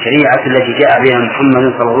الشريعة التي جاء بها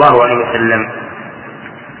محمد صلى الله عليه وسلم.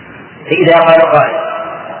 فإذا قال قائل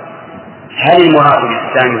هل المراد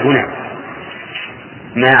بالإسلام هنا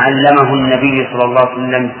ما علمه النبي صلى الله عليه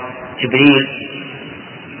وسلم جبريل،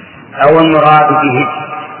 أو المراد به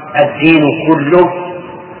الدين كله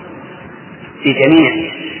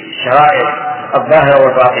بجميع شرائع الظاهرة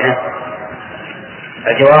والباطنة؟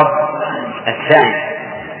 الجواب الثاني،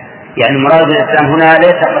 يعني المراد بالإسلام هنا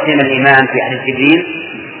ليس قسيم الإيمان في حديث جبريل،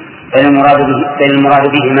 بل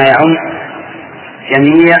المراد به ما يعم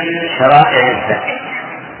جميع شرائع الإسلام.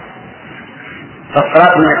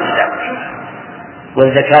 فالصلاة من الإسلام،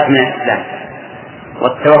 والزكاة من الإسلام،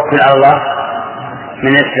 والتوكل على الله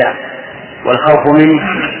من الإسلام، والخوف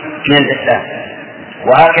من الإسلام،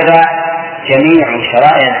 وهكذا جميع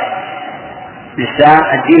شرائع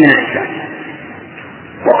الإسلام الدين من الإسلام.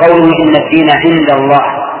 وقوله إن الدين عند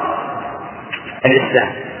الله الإسلام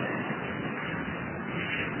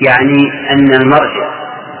يعني أن المرجع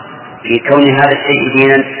في كون هذا الشيء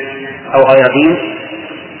دينا أو غير دين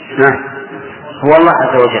هو الله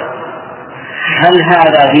عز وجل. هل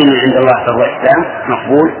هذا دين عند الله فهو إسلام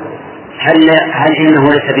مقبول؟ هل إنه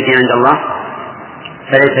ليس بدين عند الله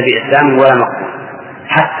فليس بإسلام ولا مقبول،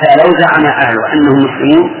 حتى لو زعم أهله أنهم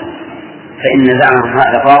مسلمون فإن زعمهم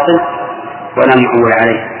هذا باطل ولا معول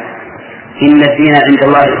عليه. إن الدين عند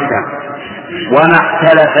الله الإسلام وما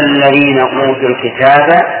اختلف الذين أوتوا الكتاب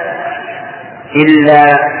إلا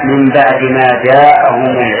من بعد ما جاءهم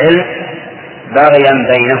العلم بغيا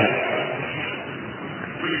بينهم،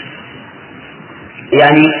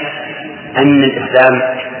 يعني أن الإسلام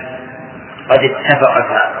قد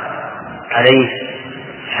اتفقت عليه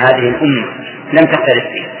هذه الأمة لم تختلف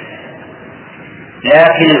فيه،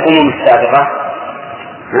 لكن الأمم السابقة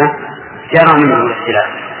جرى منهم الاختلاف،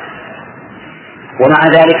 ومع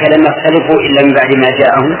ذلك لم يختلفوا إلا من بعد ما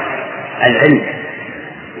جاءهم العلم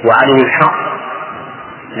وعلموا الحق،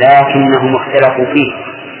 لكنهم اختلفوا فيه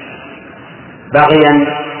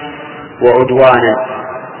بغيا وعدوانا،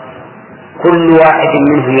 كل واحد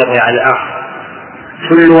منهم يطغى على الآخر،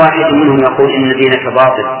 كل واحد منهم يقول إن دينك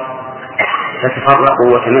باطل،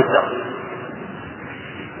 فتفرقوا وتمزقوا.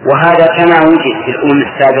 وهذا كما وجد في الأمم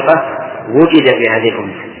السابقة وجد في هذه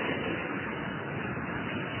الأمة.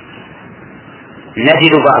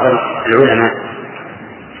 نجد بعض العلماء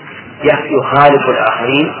يخالف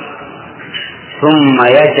الآخرين ثم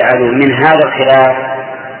يجعل من هذا الخلاف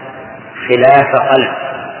خلاف قلب،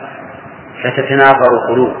 فتتنافر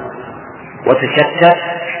القلوب وتشتت،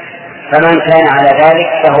 فمن كان على ذلك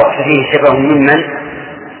فهو فيه شبه من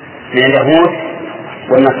اليهود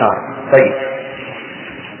والنصارى. طيب،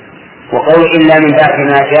 وقول إلا من بعد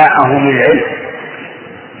ما جاءهم العلم.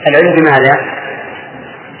 العلم بماذا؟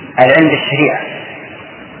 العلم بالشريعة،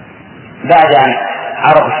 بعد أن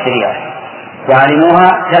عرفوا الشريعة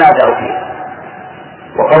وعلموها تنازعوا فيها.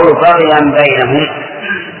 وقول بغيا بينهم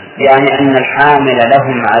يعني أن الحامل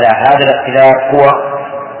لهم على هذا الاختلاف هو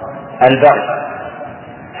البغي،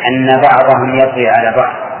 أن بعضهم يطغي على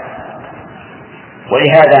بعض.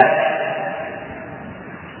 ولهذا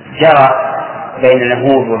جرى بين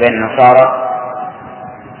اليهود وبين النصارى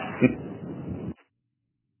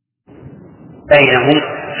بينهم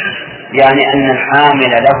يعني أن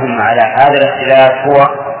الحامل لهم على هذا الاختلاف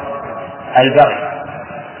هو البغي،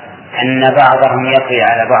 أن بعضهم يطغي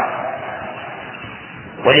على بعض.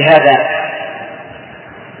 ولهذا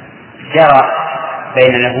جرى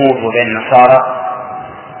بين اليهود وبين النصارى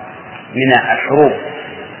من الحروب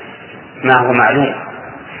ما هو معلوم،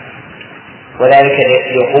 وذلك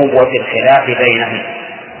لقوة الخلاف بينهم،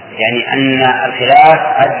 يعني أن الخلاف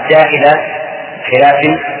أدى إلى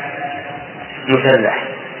خلاف مسلح.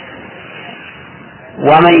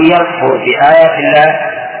 ومن يكفر بآيات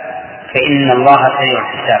الله فإن الله سريع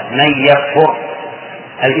الحساب. من يكفر،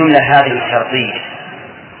 الجملة هذه شرطية،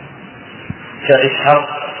 فعل الشرط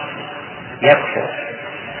يكفر،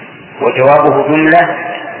 وجوابه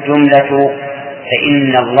جملة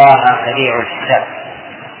فإن الله سريع الحساب.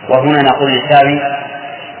 وهنا نقول للسامي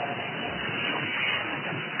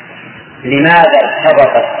لماذا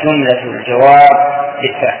ارتبطت جملة الجواب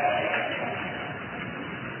بالفعل؟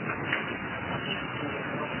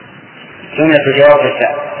 جملة الجواب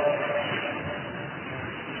بالفعل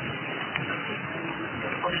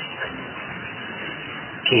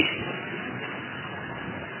كيف؟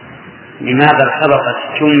 لماذا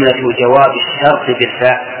ارتبطت جملة جواب الشرط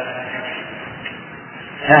بالفعل؟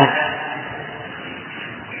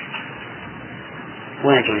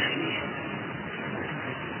 وين جملة؟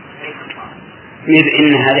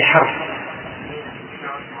 إن هذه حرف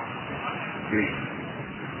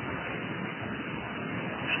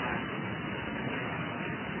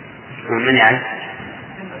من يعرف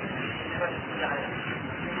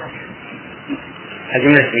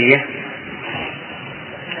الجملة الاسمية؟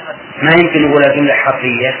 ما يمكن نقول الجملة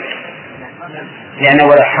حرفية لأن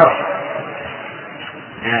ولا حرف.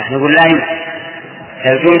 نقول لا يمكن،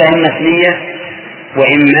 الجملة إما اسمية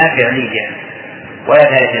وإما فعلية ولا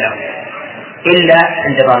ثالث له، إلا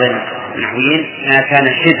عند بعض النحويين ما كان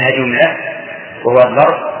شبه جملة وهو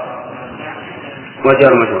الظرف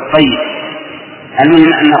وجر مجرور. طيب،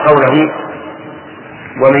 المهم أن قوله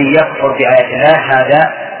ومن يكفر بآيات الله هذا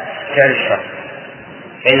فعل الشر،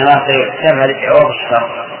 فإن الله سيحسب هذا جواب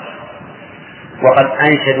الشر. وقد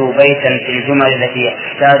أنشدوا بيتا في الجمل التي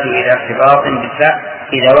تحتاج إلى ارتباط بالفعل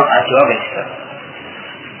إذا وقع جواب الشر.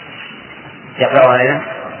 يقرأها لنا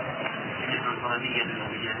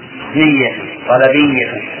نية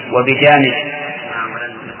طلبية وبجانب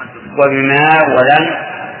وبما ولن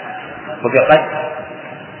وبقد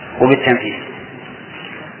وبالتنفيذ.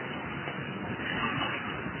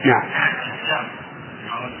 نعم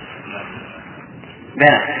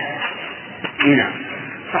بلى نعم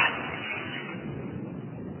صح.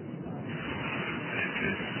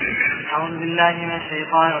 أعوذ بالله من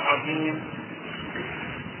الشيطان الرجيم.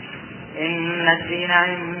 إن الدين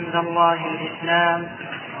عند الله الإسلام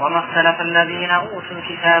وما اختلف الذين أوتوا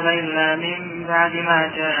الكتاب إلا من بعد ما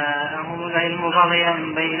جاءهم العلم بغيا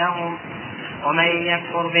بينهم ومن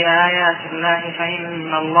يكفر بآيات الله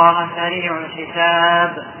فإن الله سريع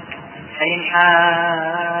الحساب. فإن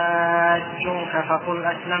حاجوك فقل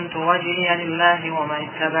أسلمت وجهي لله ومن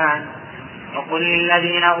اتبعني وقل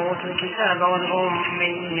للذين أوتوا الكتاب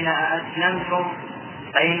والأميين أأسلمتم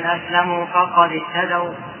فإن أسلموا فقد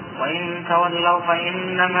اهتدوا وإن تولوا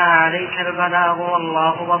فإنما عليك البلاغ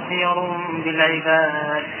والله بصير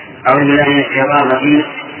بالعباد. أعوذ بالله من الشيطان الرجيم.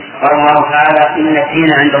 قال الله تعالى إن الدين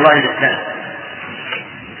عند الله الإسلام.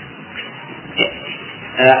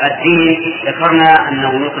 الدين ذكرنا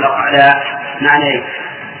أنه يطلق على معنى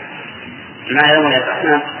المعنى الأول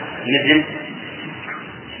يطلقنا مثل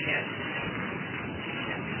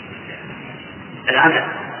العمل،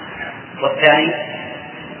 والثاني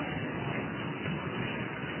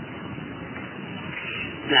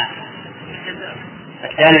نعم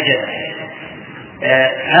الثاني الجزاء.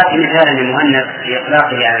 هذا مثال للمؤنث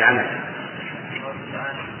لإطلاقه على العمل.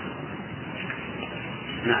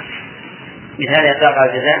 نعم مثال إطلاق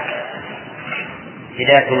على الجزاء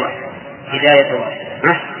هداية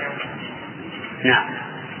الله. نعم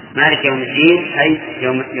مالك يوم الدين أي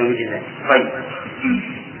يوم الجزاء. طيب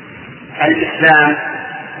الإسلام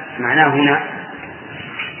معناه هنا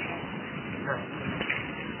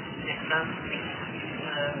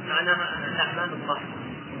معناها الأعمال الظاهرة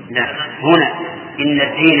لا، هنا إن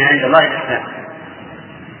الدين عند الله الإسلام.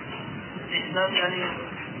 الإسلام يعني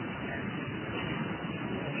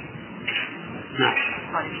نعم.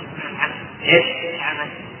 إيش؟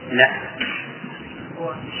 لا. هو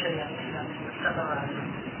الشيء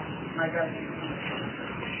ما قال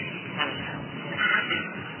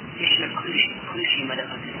يشمل كل شيء ما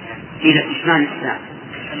دخل في الإسلام. إذا إيش معنى الإسلام؟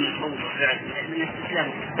 القول والفعل من الاستسلام.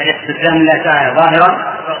 الاستسلام لا تعالى ظاهرا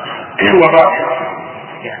وباطنا.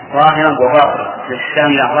 ظاهرا وباطنا.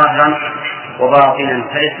 الاستسلام لا ظاهرا وباطنا.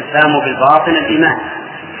 فالاستسلام بالباطن الإيمان،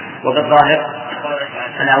 وبالظاهر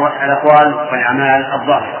الأقوال والأعمال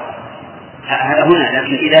الظاهرة. هذا هنا.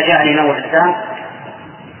 لكن إذا جاء لنوع الإسلام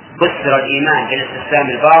فسر الإيمان بالاستسلام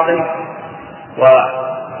الباطن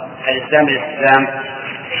والإسلام بالاستسلام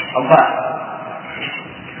الظاهر.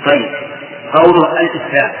 طيب، قوله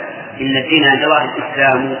الإسلام إن الدين عند الله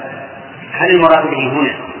الإسلام، هل المراد به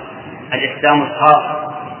هنا الإسلام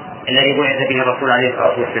الخاص الذي بعث به الرسول عليه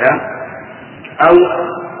الصلاة والسلام، أو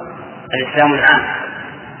الإسلام العام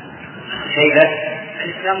شيء بس؟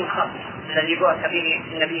 الإسلام الخاص الذي بعث به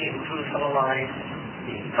النبي صلى الله عليه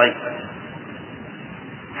وسلم. طيب،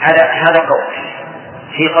 هذا قول.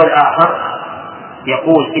 في قول آخر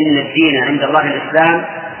يقول إن الدين عند الله الإسلام،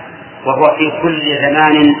 وهو في كل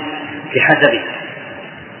زمان بحسبه.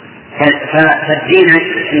 فالدين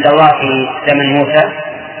عند الله في زمن موسى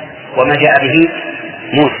وما جاء به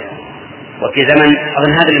موسى، وفي زمن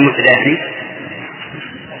أظن هذا المبتدأ يعني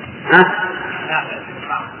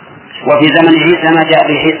وفي زمن عيسى ما جاء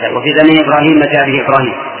به عيسى، وفي زمن إبراهيم ما جاء به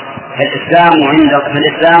إبراهيم.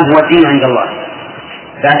 فالإسلام هو الدين عند الله.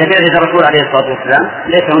 بعد بعثة الرسول عليه الصلاة والسلام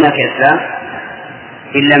ليس هناك إسلام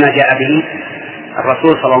إلا ما جاء به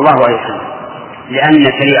الرسول صلى الله عليه وسلم، لأن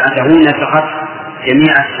شريعته نسخت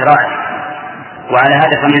جميع الشرائع. وعلى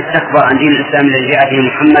هذا فمن استكبر عن دين الإسلام الذي جاء به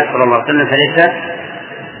محمد صلى الله عليه وسلم فليس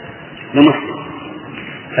بمسلم.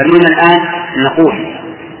 فمن الآن نقول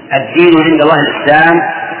الدين عند الله الإسلام،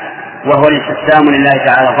 وهو الاستسلام لله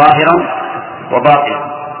تعالى ظاهرا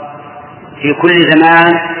وباطنا في كل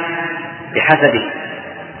زمان بحسبه.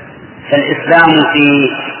 فالإسلام في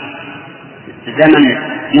زمن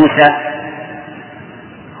موسى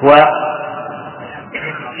هو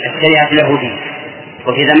الشريعة اليهودية،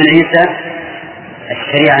 وفي زمن عيسى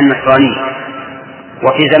الشريعة النصرانية،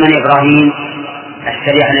 وفي زمن إبراهيم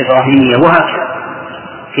الشريعة الإبراهيمية، وهكذا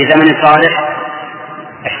في زمن صالح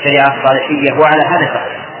الشريعة الصالحية، وعلى هذا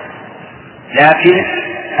فقط. لكن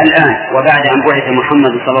الآن وبعد أن بعث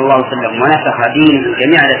محمد صلى الله عليه وسلم ونسخ دين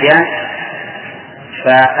جميع الأديان،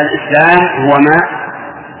 فالإسلام هو ما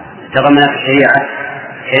تضمنت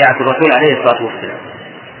شريعة الرسول عليه الصلاة والسلام.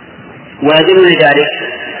 ويدل لذلك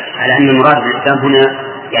على أن المراد بالإسلام هنا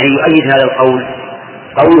يعني يؤيد هذا القول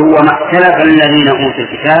قوله وما اختلف الذين أوتوا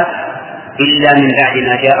الكتاب إلا من بعد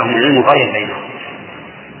ما جاءهم العلم بغيا بينهم.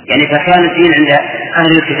 يعني فكان الدين عند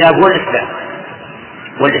أهل الكتاب هو الإسلام،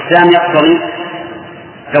 والإسلام يقتضي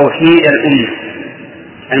توحيد الأمة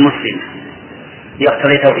المسلمة،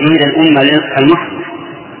 يقتضي توحيد الأمة المسلمة.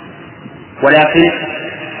 ولكن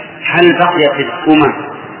هل بقيت الأمم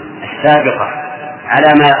السابقة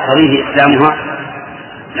على ما يقتضيه إسلامها؟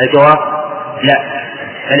 الجواب لا،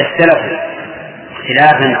 بل اختلفوا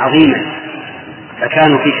اختلافا عظيما،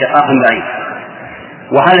 فكانوا في شقاق بعيد.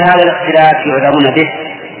 وهل هذا الاختلاف يعذرون به؟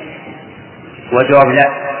 والجواب لا.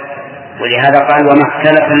 ولهذا قال وما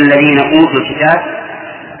اختلف الذين أوتوا الكتاب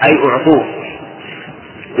أي أعطوه.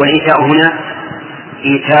 والإيتاء هنا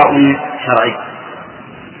إيتاء شرعي،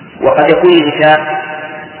 وقد يكون الإيتاء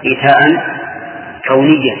إيتاء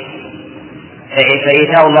كونيا،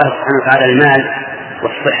 فإيتاء الله سبحانه وتعالى المال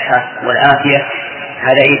والصحة والعافية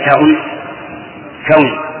هذا إيتاء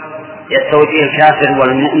كوني يستوي فيه الكافر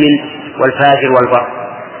والمؤمن والفاجر والبر.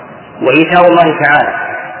 وإيتاء الله تعالى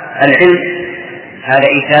العلم هذا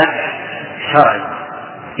إيتاء شرعي،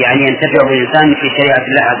 يعني ينتفع بالإنسان في شريعة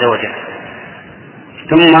الله عز وجل.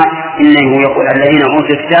 ثم إنه يقول الذين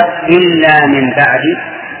أوتوا الكتاب إلا من بعد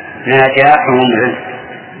ما جاءهم العلم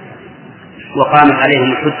وقامت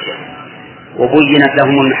عليهم الحجة وبينت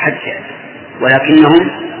لهم المحجة،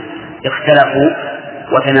 ولكنهم اختلفوا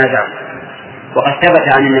وتنازعوا. وقد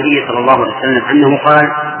ثبت عن النبي صلى الله عليه وسلم أنه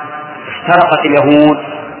قال افترقت اليهود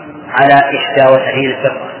على 71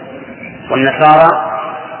 فرقة والنصارى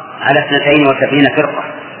على 72 فرقة،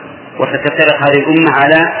 وستفترق هذه الأمة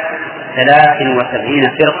على 73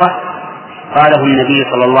 فرقة. قاله النبي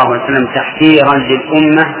صلى الله عليه وسلم تحذيرا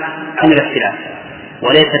للأمة عن الاختلاف،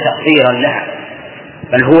 وليس تقصيرا لها،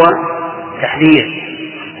 بل هو تحذير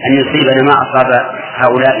أن يصيبنا ما أصاب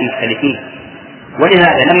هؤلاء المختلفين.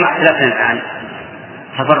 ولهذا لما اختلفنا الآن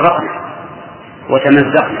تفرقنا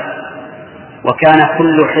وتمزقنا وكان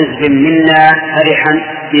كل حزب منا فرحا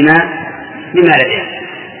بما لديه،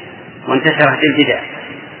 وانتشرت البدع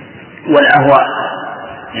والأهواء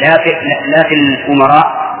لا في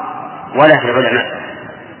الأمراء ولا في العلماء.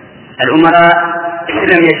 الأمراء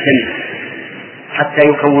لم يجتمعوا حتى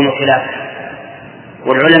يكونوا خلافة،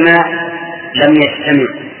 والعلماء لم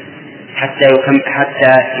يجتمعوا حتى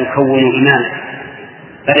يكونوا إماما،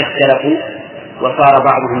 بل اختلفوا وصار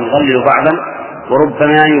بعضهم يضلل بعضا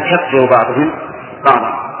وربما يكفر بعضهم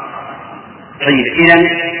بعضا. طيب، إذن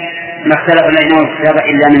ما اختلف العلماء والكتاب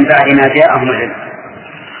إلا من بعد ما جاءهم العلم.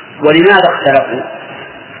 ولماذا اختلفوا؟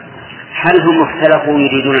 هل هم اختلفوا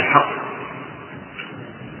يريدون الحق؟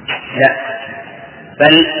 لا،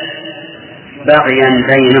 بل بغيا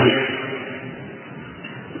بينهم،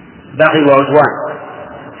 بغي وعدوان.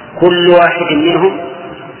 كل واحد منهم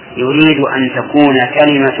يريد أن تكون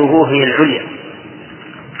كلمته هي العليا،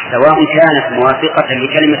 سواء كانت موافقة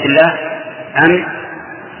لكلمة الله أم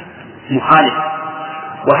مخالفة.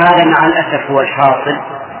 وهذا مع الأسف هو الحاصل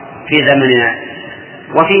في زمننا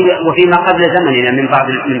وفيما قبل زمننا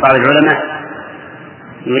من بعض العلماء،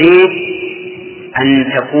 يريد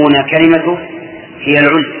أن تكون كلمته هي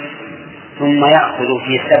العليا، ثم يأخذ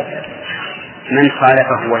في سب من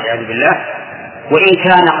خالفه والعياذ بالله، وإن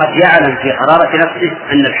كان قد يعلم في قرارة نفسه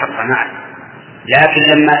أن الحق معه، لكن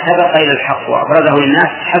لما سبق إلى الحق وأبرزه للناس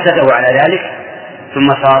حسده على ذلك، ثم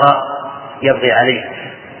صار يبغي عليه.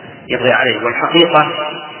 والحقيقة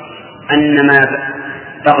أنما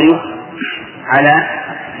بغيه على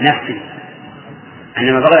نفسه،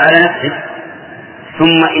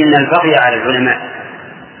 ثم إن البغي على العلماء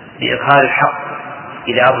بإظهار الحق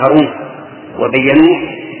إذا أظهروه وبينوه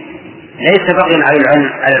ليس بغي على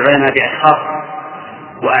العلماء بأشخاص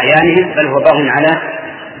وأعيانهم، بل هو بغي على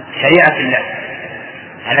شريعة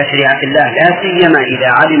الله، لا سيما إذا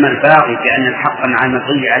علم الباغي بأن الحق مع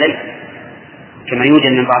المبغي عليه، كما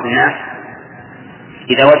يوجد من بعض الناس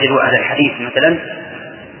إذا وجدوا أهل الحديث مثلا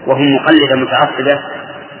وهم مقلدة متعصبة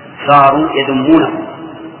صاروا يذمونه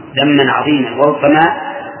ذما عظيما، وربما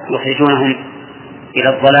يخرجونهم إلى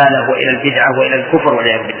الضلالة وإلى البدعة وإلى الكفر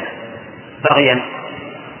والعياذ بالله بغيا.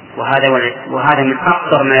 وهذا من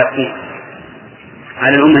أخطر ما يكون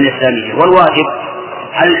على الأمة الإسلامية. والواجب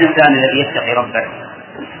على الإنسان الذي يتقي ربه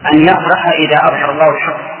أن يفرح إذا أظهر الله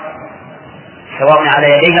الحق، سواء على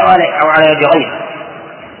يديه أو على يد غيره،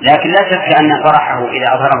 لكن لا شك أن فرحه إذا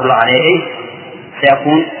أظهره الله على يديه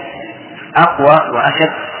سيكون أقوى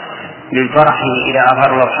وأشد من فرحه إذا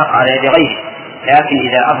أظهر الله الحق على يد غيره. لكن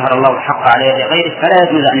إذا أظهر الله الحق على يد غيره فلا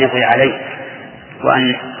يجوز أن يطغى عليه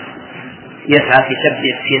وأن يسعى في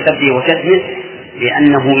سبه وشتمه،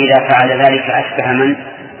 لأنه إذا فعل ذلك أشبه من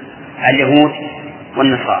اليهود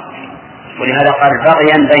والنصارى. ولهذا قال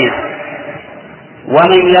بغيا بينهم.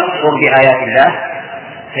 ومن يكفر بآيات الله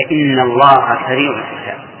فإن الله سريع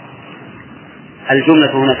الحساب.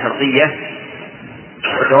 الجملة هنا شرطية،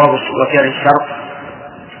 وفعل الشرط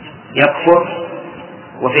يكفر،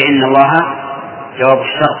 وفإن الله جواب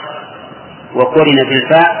الشرط، وقرن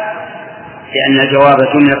بالفاء لأن الجواب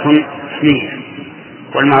جملة اسمية،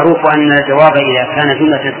 والمعروف أن الجواب إذا كان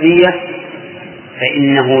جملة اسمية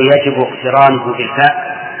فإنه يجب اقترانه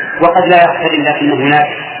بالفاء، وقد لا يقترن لكنه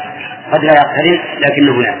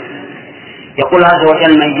لا. يقول عز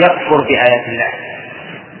وجل من يكفر بآيات الله.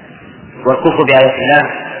 والكفر بآيات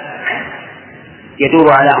الله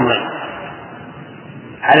يدور على أمرين: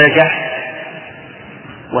 على الجحد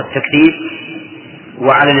والتكذيب،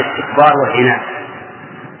 وعلى الاستكبار والعناد.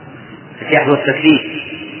 الجحد والتكذيب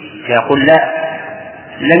فيقول لا،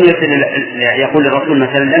 لم يرسل، يقول الرسول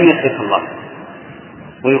مثلا لم يرسل الله،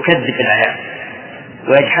 ويكذب الآيات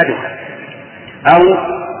ويجحدها. أو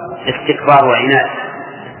استكبار وعناد،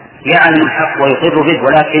 يعلم الحق ويقر به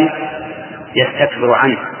ولكن يستكبر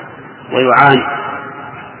عنه ويعاني.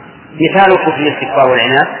 مثال كفر الاستكبار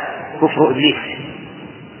والعناد كفر إبليس،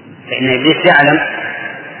 فإن إبليس يعلم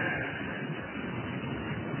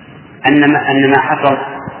أن ما حصل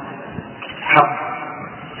حق،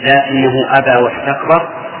 لكنه أبى واستكبر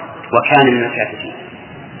وكان من الكافرين.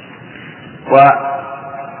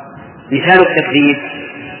 ومثال التكذيب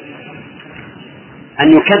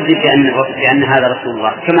أن يكذب بأن هذا رسول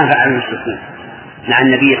الله، كما فعل المشركون مع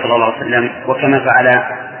النبي صلى الله عليه وسلم، وكما فعل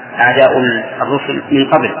أعداء الرسل من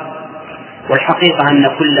قبل. والحقيقة أن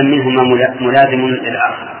كل منهما ملازم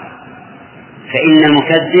للآخر، فإن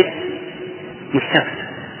المكذب مستكبر،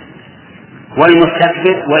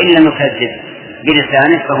 والمستكبر وإن لم يكذب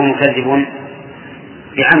بلسانه فهو مكذب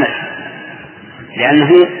بعمله، لأنه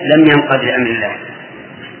لم ينقض لأمر الله.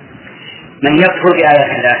 من يكفر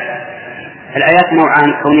بآيات الله، الآيات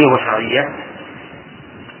نوعان: كونية وشرعية.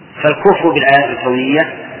 فالكفر بالآيات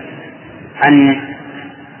الكونية أن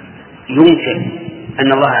ينكر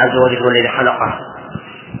أن الله عز وجل هو الذي خلقه،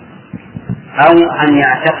 أو أن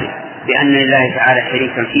يعتقد بأن لله تعالى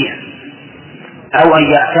شريكا فيها، أو أن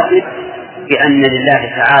يعتقد بأن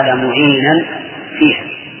لله تعالى معينا فيها.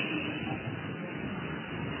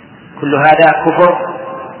 كل هذا كفر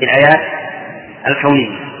بالآيات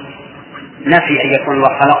الكونية. نفي أن يكون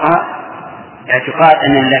الله خلقها، اعتقاد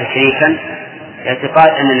أن لله شريكا، اعتقاد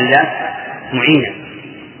أن لله معينا،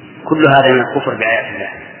 كل هذا من الكفر بآيات الله.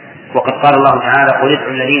 وقد قال الله تعالى: قل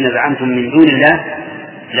ادعوا الذين زعمتم من دون الله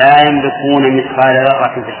لا يملكون مثقال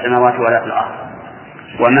ذرة في السماوات ولا في الأرض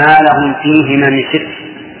وما لهم فيهما من شرك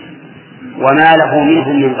وما له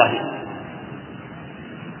منهم من ظهير.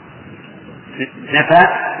 نفى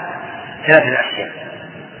ثلاثة أشياء: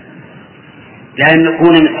 لا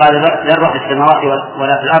يملكون مثقال ذرة في السماوات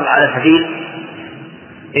ولا في الأرض على سبيل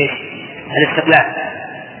الاستقلال،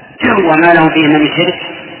 وما لهم فيهما من شرك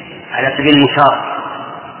على سبيل المشاركة،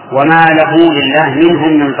 وما له لله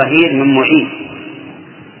منهم من ظهير من معين.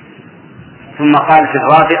 ثم قال في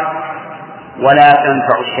الرابع: ولا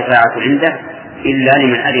تنفع الشفاعة عنده إلا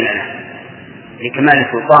لمن أذن له. لكمال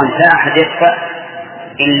السلطان لا أحد يشفع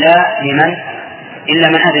إلا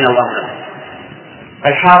من أذن الله له.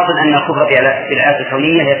 الحاصل أن الكفر بالآيات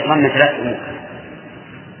الكونية يتضمن ثلاث أمور: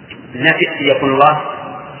 نفي أن يكون الله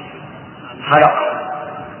خلق،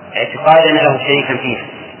 اعتقاد أن له شريكا فيها.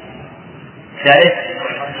 ثالث: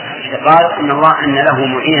 اعتقاد أن الله أن له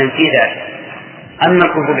معينا في ذلك. أما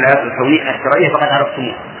الكفر بالآيات الكونية الشرعية فقد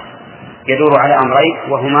عرفتموه، يدور على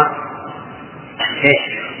أمرين، وهما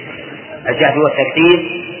الجهل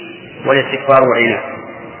والتكذيب والاستكبار والعناد.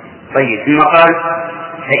 طيب، ثم قال: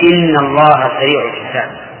 فإن الله سريع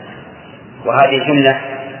الحساب. وهذه الجملة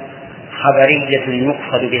خبرية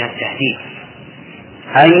يقصد بها التهديد،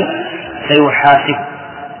 أي سيحاسب،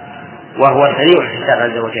 وهو سريع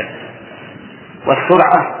الحساب عز وجل.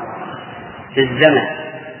 والسرعة في الزمن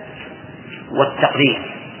والتقدير.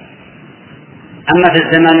 أما في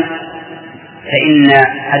الزمن فإن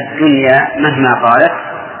الدنيا مهما قالت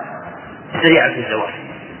سريعة الزوال،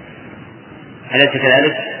 أليس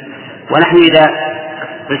كذلك؟ ونحن إذا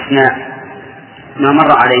قسنا ما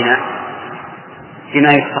مر علينا بما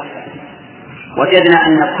يستقبل وجدنا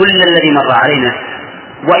أن كل الذي مر علينا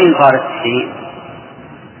وإن طالت السنين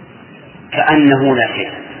كأنه لا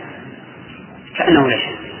شيء.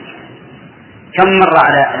 كم مر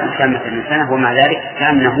على الإنسان مثل سنة ومع ذلك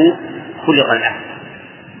كأنه خلق الآن،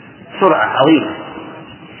 سرعة عظيمة.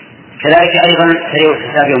 كذلك أيضا سريع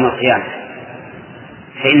الحساب يوم القيامة،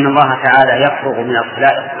 فإن الله تعالى يفرغ من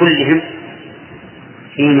الخلائق كلهم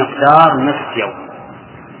في مقدار نصف يوم.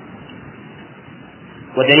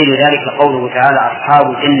 ودليل ذلك قوله تعالى: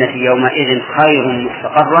 أصحاب الجنة يومئذ خير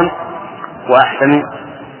مستقرا وأحسن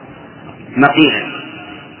مقيلا،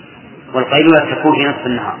 والقيلولة تكون في نصف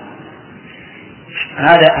النهار.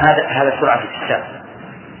 هذا سرعة الحساب.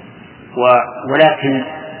 ولكن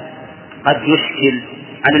قد يشكل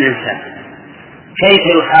على الإنسان كيف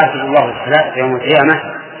يحاسب الله الخلائق يوم القيامة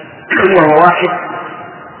وهو واحد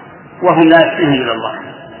وهم لا يسلمون إلى الله.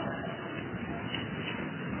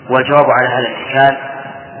 والجواب على هذا الإشكال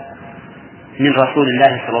من رسول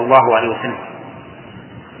الله صلى الله عليه وسلم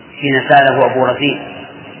حين سأله أبو رزين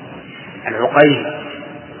العقيلي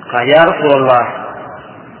قال: يا رسول الله،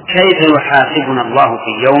 كيف يحاسبنا الله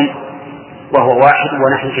في يوم وهو واحد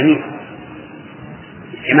ونحن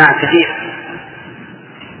جماعة كثير؟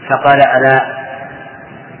 فقال: ألا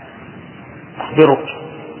أخبرك،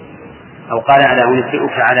 أو قال: ألا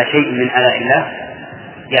أنبئك على شيء من آلاء الله،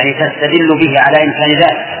 يعني تستدل به على إمكان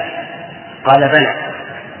ذلك؟ قال: بلى.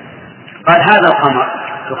 قال: هذا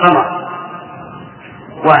القمر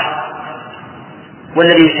واحد،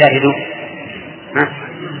 والذي يشاهده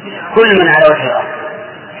كل من على وجه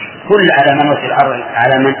الأرض،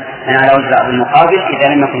 على من على وجه الأرض المقابل،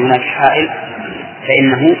 إذا لم يكن هناك حائل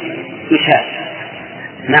فإنه يشاهد،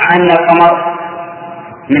 مع أن القمر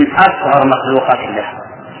من أصغر مخلوقات الله،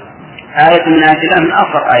 آية من آيات الله، من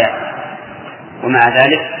أصغر آيات، ومع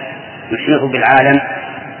ذلك يحيط بالعالم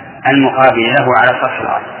المقابل له على سطح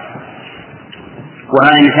الأرض.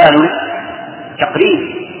 وهذا مثال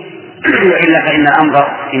تقريب، وإلا فإن الأمر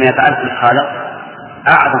فيما يتعلق بالخالق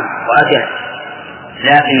أعظم وأجل.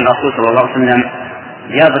 لكن الرسول صلى الله عليه وسلم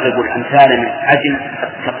يضرب الأمثال من أجل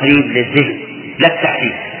التقريب للذهن لا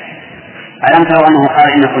التحديد. ألم تروا أنه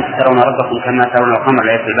قال: إنكم سترون ربكم كما ترون القمر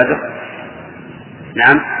ليلة البدر؟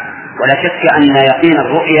 نعم. ولا شك أن يقين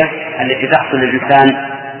الرؤية التي تحصل للإنسان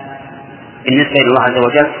بالنسبة إلى الله عز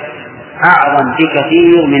وجل أعظم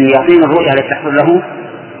بكثير من يقين الرؤية التي تحصل له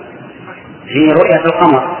في رؤية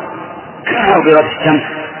القمر أو برؤية الشمس.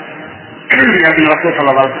 لكن الرسول صلى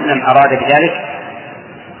الله عليه وسلم أراد بذلك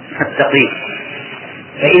التقريب.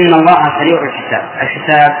 فإن الله سريع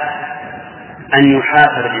الحساب أن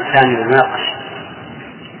يحاسب الإنسان ويناقش،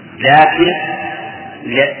 لكن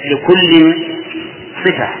لكل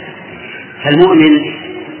صفة. فالمؤمن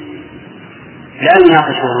لا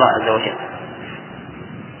يناقشه الله عز وجل،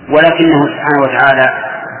 ولكنه سبحانه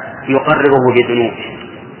وتعالى يقرره بذنوبه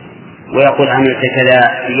ويقول عملت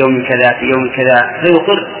كذا في يوم كذا في يوم كذا،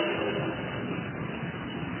 فيقر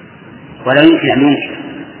ولا يمكن أن ينكر.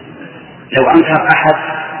 لو أنكر أحد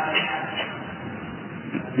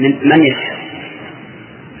من يشهد؟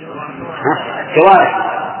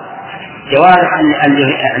 جوارح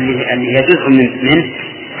اللي هي جزء منه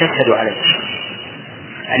تشهد عليه.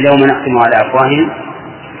 اليوم نختم على أفواههم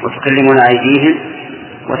وتكلمنا أيديهم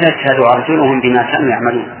وتشهد أرجلهم بما كانوا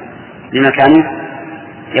يعملون، بما كانوا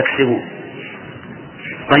يكسبون.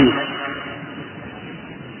 طيب،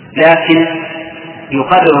 لكن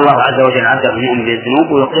يقرر الله عز وجل عبده المؤمن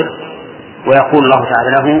بالذنوب ويقر، ويقول الله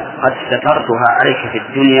تعالى له قد سترتها عليك في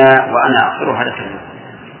الدنيا وأنا أغفرها لك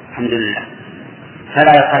الحمد لله،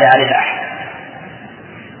 فلا يطلع عليها أحد.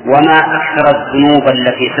 وما أكثر الذنوب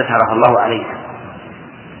التي سترها الله عليها،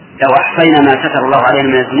 لو أحصينا ما ستر الله علينا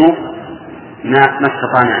من الذنوب ما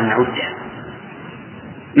استطعنا أن نعدها.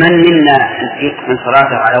 من منا من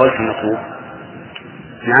صلاته على وجه المطلوب؟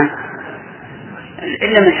 نعم،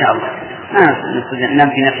 إلا من شاء الله. نعم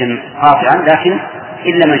في نفس قاطعا، لكن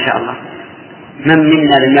إلا من شاء الله. من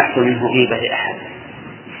منا لم يحصل منه غيبة لأحد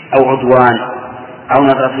أو عدوان أو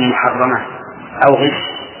نظرة محرمة أو غش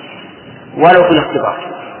ولو في الاختبار؟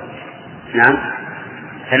 نعم.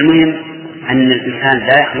 فالمهم أن الإنسان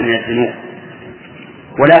لا يخلو من الذنوب،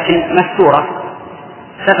 ولكن مستورة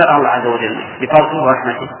ستر الله عز وجل بفضله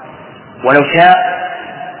ورحمته، ولو شاء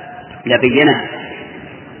لبينها،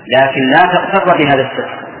 لكن لا تغتر بهذا الستر.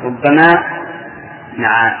 ربما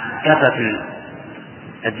مع كثرة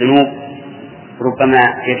الذنوب ربما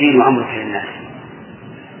يدين أمرك للناس.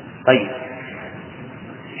 طيب،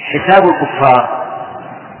 حساب الكفار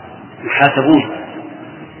يحاسبون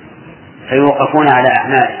فيوقفون على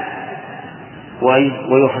أعمالهم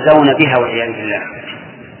ويخزون بها والعياذ بالله،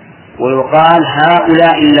 ويقال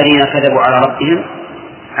هؤلاء الذين كذبوا على ربهم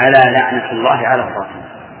على لعنة الله على الظالمين.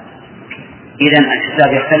 إذن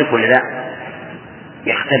الحساب يختلف ولا لا؟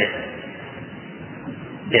 يختلف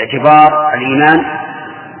باعتبار الإيمان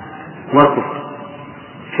والكفر.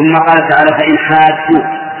 ثم قال تعالى فإن حاجوك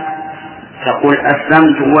تقول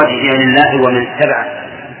أسلمت وجهي لله ومن اتبعه.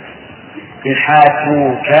 إن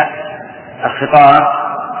حاجوك الخطاب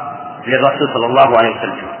للرسول صلى الله عليه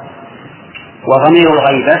وسلم، وضمير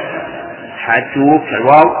الغيبة حاجوك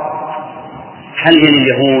الواو هل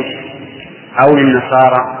لليهود أو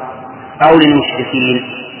للنصارى أو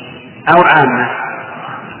للمشركين أو عامة؟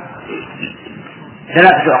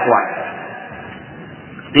 ثلاثة أقوال،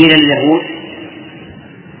 قيل لليهود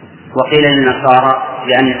وقيل للنصارى،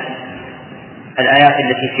 لأن الآيات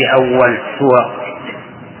التي في أول سورة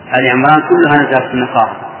آل عمران كلها نزلت في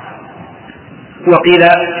النصارى. وقيل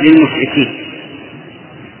للمشركين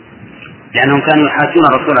لأنهم كانوا يحاجون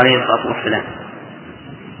الرسول عليه الصلاة والسلام،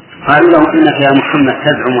 قالوا له إنك يا محمد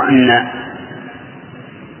تزعم أن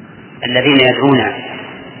الذين يدعون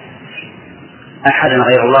أحدا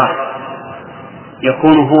غير الله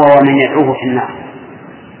يكون هو ومن يدعوه في النار،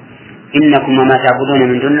 إنكم وما تعبدون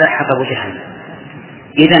من دون الله حسب جهنم.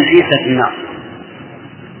 إذن عيسى في النار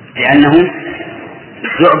لأنه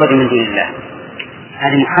يعبد من دون الله،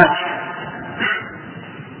 هذه محاجة.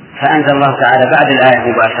 فأنزل الله تعالى بعد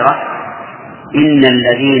الآية مباشرة إن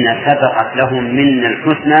الذين سبقت لهم منا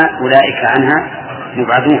الحسنى أولئك عنها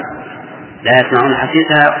مبعدون لا يسمعون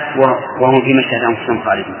حسيسها وهم في مشهد أنفسهم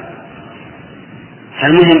خالدون.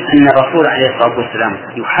 فالمهم أن الرسول عليه الصلاة والسلام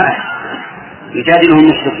يحاج، يجادله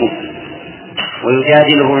المشركون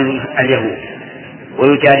ويجادله اليهود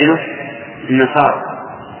ويجادله النصارى،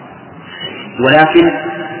 ولكن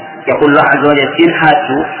يقول الله عز وجل إن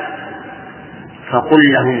حاجوا فقل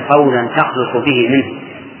لهم قولا تخلص به منه،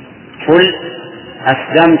 قل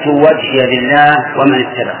أسلمت وجهي لله ومن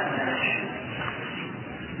اتبع.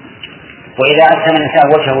 وإذا أسلم الإنسان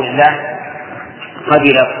وجهه لله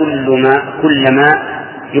قبل كل ما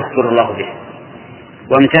يخبر الله به،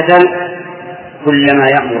 وامتثل كل ما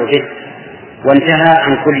يأمر به، وانتهى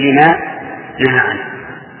عن كل ما نهى عنه،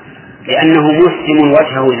 لأنه مسلم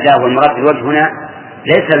وجهه لله. والمراد بالوجه هنا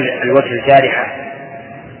ليس الوجه الجارحة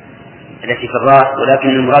التي في الرأس، ولكن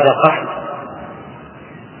المراد القصد،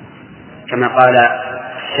 كما قال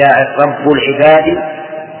الشاعر رب العباد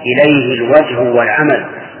إليه الوجه والعمل.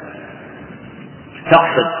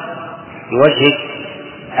 تقصد بوجهك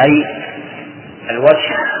أي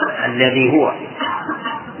الوجه الذي هو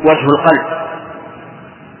وجه القلب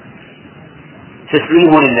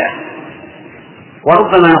تسلمه لله.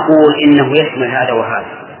 وربما نقول إنه يشمل هذا وهذا،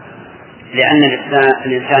 لأن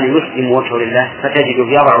الإنسان يسلم وجهه لله فتجده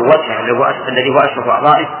يضع وجهه الذي هو أشرف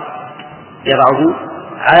أعضائه يضعه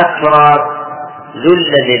على التراب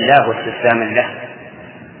ذلا لله واستسلاما له،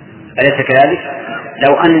 أليس كذلك؟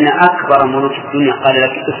 لو أن أكبر ملوك الدنيا قال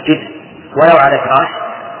لك اسجد ولو على فراش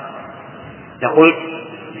يقول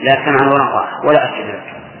لا سمعا ولا طاعة ولا أسجد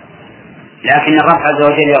لك، لكن الرب عز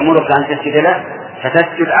وجل يأمرك أن تسجد له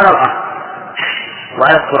فتسجد على الأرض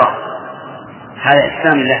وعلى التراب. هذا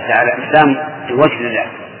إسلام الله تعالى، إسلام الوجه لله.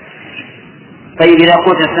 طيب إذا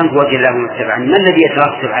قلت أسلمت وجه الله ومتبعا، ما الذي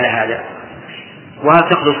يترتب على هذا؟ وهل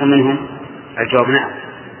تخلص منهم؟ الجواب نعم،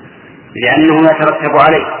 لأنه يترتب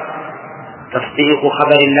عليه تصديق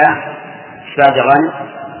خبر الله صادقا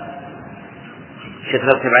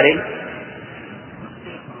يترتب عليه،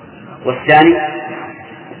 والثاني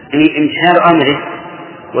امتثال أمره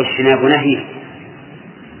واجتناب نهيه.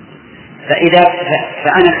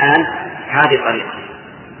 فأنا الآن هذه طريقة،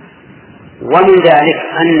 ومن ذلك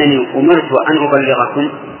أنني أمرت أن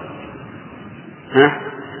أبلغكم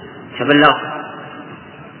فبلغت،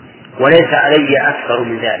 وليس علي أكثر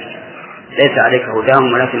من ذلك، ليس عليك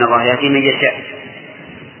هداهم ولكن الله يهدي من يشاء.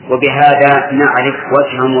 وبهذا نعرف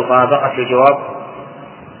وجه مطابقة الجواب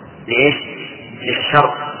لإيش؟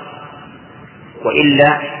 للشرط،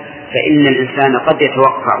 وإلا فإن الإنسان قد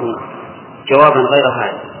يتوقع جوابا غير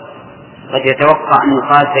هذا، قد يتوقع أن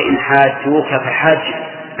يقال فإن حاجوك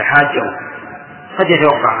فحاجهم، قد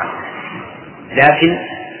يتوقع هذا، لكن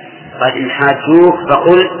قد إن حاجوك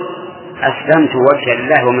فقل أسلمت وجه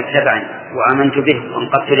الله ومن اتبعني وآمنت به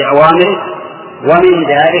وانقدت لأوامره، ومن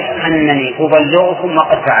ذلك أنني أبلغكم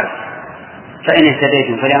وقد فعلت، فإن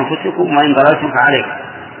اهتديتم فلأنفسكم وإن ضللتم فعليكم.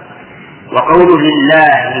 وقوله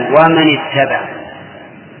لله ومن اتبع،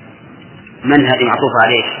 من هذه معطوفة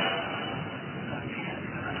عليه؟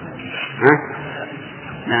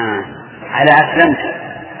 على أسلمت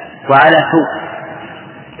وعلى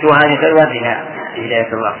سوء هذه كلماتها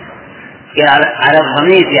هداية الله، على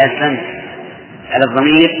الضمير في أسلمت، على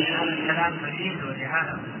الضمير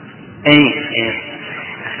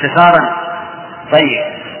اختصارا. طيب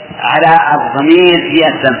على الضمير في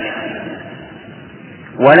أسلمت،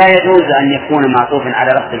 ولا يجوز أن يكون معطوفا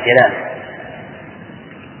على لفظ الجلال،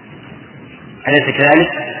 أليس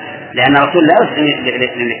كذلك؟ لأن الرسول لا يسلم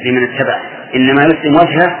لمن اتبع، إنما يسلم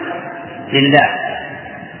وجهه لله.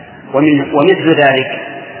 ومثل ذلك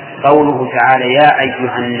قوله تعالى يا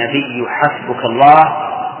أيها النبي حسبك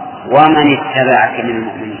الله ومن اتبعك من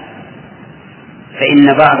المؤمنين،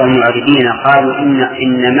 فإن بعض المعربين قالوا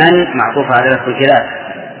إن من معطوف على لفظ الجلال،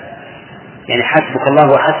 يعني حسبك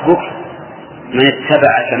الله وحسبك من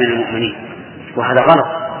اتبعك من المؤمنين، وهذا غلط،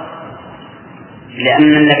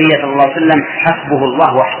 لأن النبي صلى الله عليه وسلم حسبه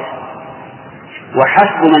الله وحده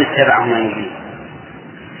وحسب من اتبعه من المؤمنين.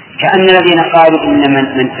 كأن الذين قالوا إن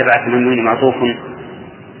من اتبعك من المؤمنين معطوف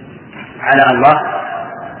على الله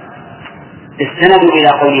استندوا إلى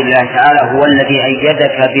قول الله تعالى هو الذي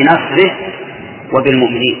أيدك بنصره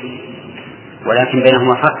وبالمؤمنين، ولكن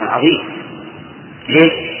بينهما فرق عظيم.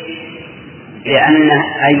 ليش؟ لأن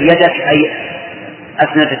أيدك أي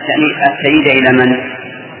أسند التأييد إلى من؟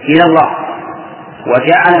 إلى الله،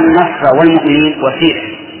 وجعل النصر والمؤمنين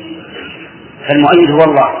وسيلة، فالمؤيد هو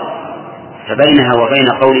الله، فبينها وبين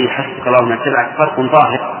قوله حسبك الله ومن اتبعك فرق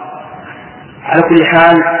ظاهر. على كل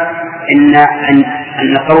حال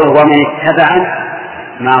أن قوله ومن اتبع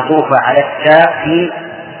معطوفة على التاء في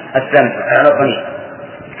الذنب على الضمير،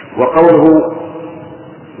 وقوله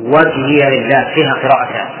وجهي لله فيها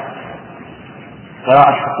قراءتان،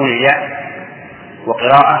 قراءة سكون الياء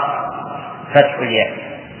وقراءة فتح الياء،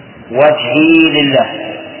 وجهي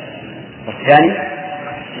لله، والثاني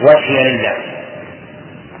وجهي لله.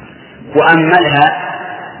 وأملها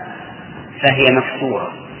فهي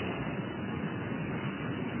مكسورة،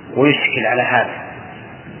 ويشكل على هذا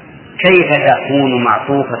كيف تكون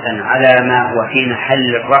معطوفة على ما هو في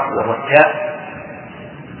محل الرفع وهو التاء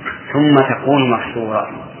ثم تكون مكسورة؟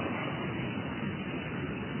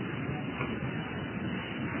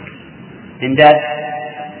 إمداد.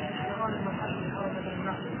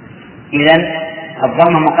 إذن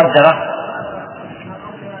الضمة مقدرة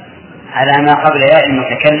على ما قبل ياء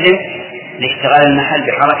المتكلم لاشتغال المحل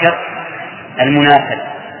بحركة المناسب،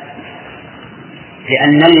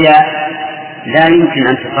 لأن الياء لا يمكن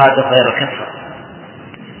أن تصادف غير الكسرة،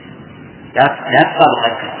 لا تصادف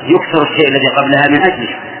الكسرة، يكسر الشيء الذي قبلها من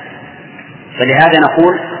أجله، فلهذا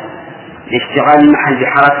نقول لاشتغال المحل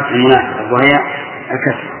بحركة المناسبة وهي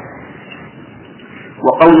الكسرة.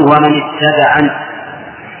 وقوله ومن اتبع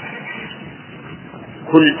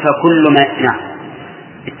فكل ما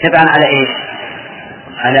اتبع على ايش؟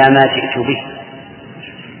 على ما جئت به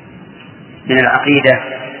من العقيدة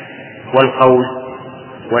والقول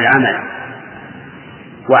والعمل.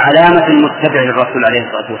 وعلامة المتبع للرسول عليه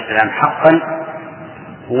الصلاة والسلام حقا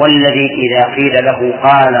هو الذي إذا قيل له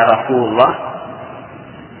قال رسول الله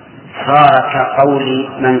صار كقول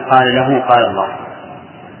من قال له قال الله،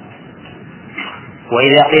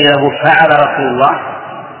 وإذا قيل له فعل رسول الله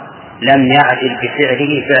لم يعدل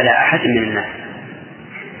بفعله فعل أحد من الناس.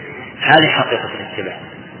 هذه حقيقة الاتباع.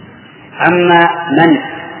 أما من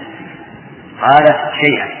قال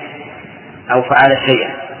شيئا أو فعل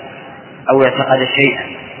شيئا أو اعتقد شيئا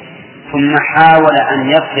ثم حاول أن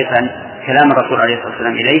يصرف كلام الرسول عليه الصلاة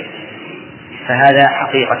والسلام إليه فهذا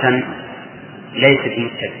حقيقة ليس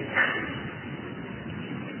بمتبع.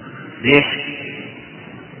 ليش؟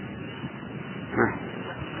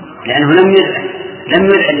 لأنه لم يذعن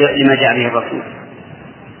لما جاء به الرسول،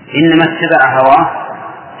 إنما اتبع هواه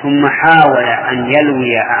ثم حاول أن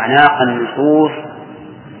يلوي أعناق النصوص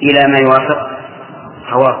إلى ما يوافق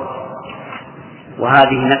هواه،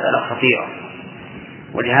 وهذه مسألة خطيرة.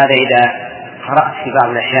 ولهذا إذا قرأت في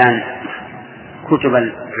بعض الأحيان كتب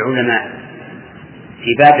العلماء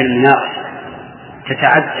في باب المناقشة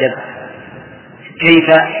تتعجب كيف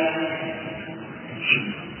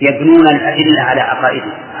يبنون الأدلة على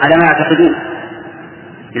عقائدهم، على ما يعتقدون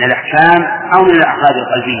من الأحكام أو من الأعقاد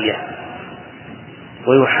القلبية،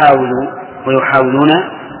 ويحاولون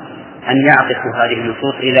أن يعطفوا هذه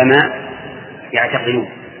النصوص إلى ما يعتقدون،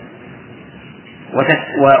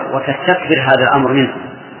 وتستكبر هذا الأمر منهم،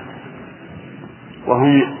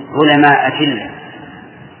 وهم علماء أجلة.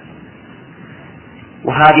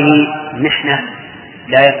 وهذه محنة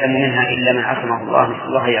لا يسلم منها إلا من عصمه الله، نسأل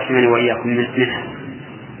الله يعصمني وإياكم منها.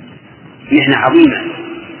 محنة عظيمة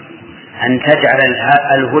أن تجعل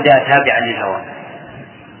الهدى تابعا للهوى،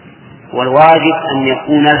 والواجب أن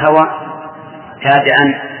يكون الهوى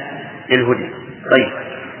تابعا للهدى. طيب،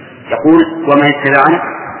 يقول وما يتبعنا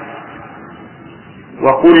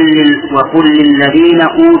وقل للذين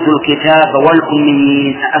أوتوا الكتاب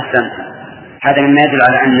والأميين أسلمتم. هذا مما يدل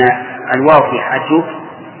على أن الواو في حجه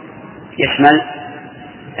يشمل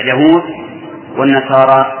اليهود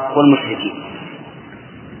والنصارى والمشركين.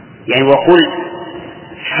 يعني وقل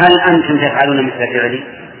هل أنتم تفعلون مثل فعلي؟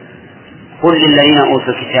 قل للذين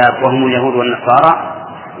أوتوا الكتاب وهم اليهود والنصارى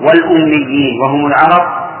والأميين وهم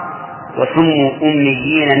العرب، وسموا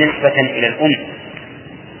أميين نسبة إلى الأم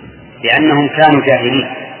لأنهم كانوا جاهلين،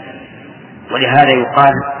 ولهذا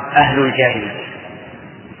يقال أهل الجاهلية،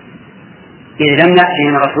 إذ لم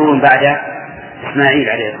يأتهم رسول بعد إسماعيل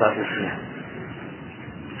عليه الصلاة والسلام،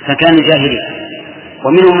 فكانوا جاهلين.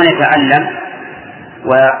 ومنهم من يتعلم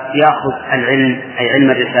ويأخذ العلم أي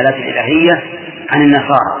علم الرسالات الإلهية عن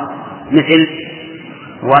النصارى مثل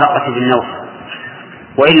ورقة بن نوفل،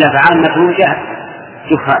 وإلا فعامتهم جهال.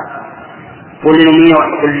 قل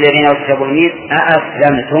للذين أوتوا الكتاب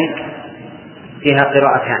أأسلمتم، فيها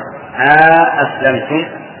قراءتان، أأسلمتم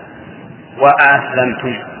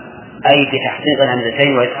وأسلمتم، أي بتحقيق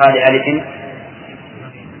الهمزتين وإدخال ألف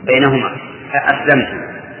بينهما، أسلمتم.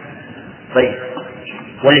 طيب،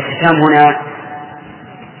 والاستفهام هنا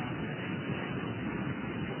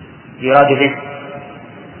يراد به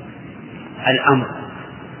الأمر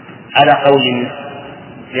على قول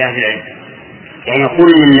لأهل العلم، يعني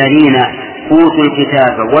يقول للذين أوتوا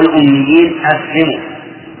الكتاب والأميين أسلموا،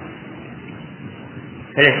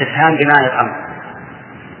 فالاستفهام بمعنى الأمر.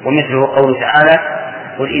 ومثله قوله تعالى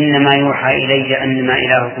قل إنما يوحى إلي أنما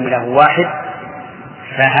إلهكم إله واحد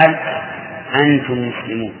فهل أنتم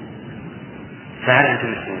مسلمون. فهل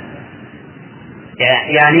أنتم مسلمون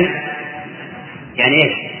يعني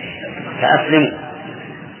إيش؟ فأسلموا.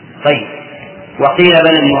 طيب، وقيل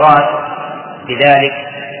بل المراد بذلك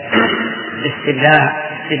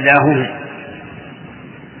استبلاههم،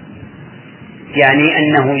 يعني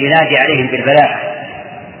أنه ينادي عليهم بالبلاغ،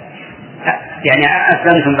 يعني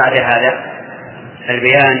أسلمتم بعد هذا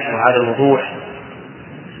البيان وهذا الوضوح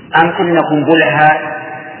أم أنكم بلها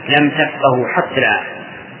لم تفقهوا حتى الآن؟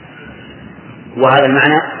 وهذا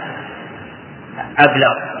المعنى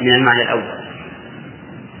أبلغ من المعنى الأول،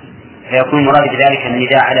 فيكون المراد بذلك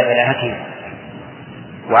النداء على بلاهتهم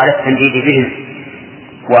وعلى التنديد بهم،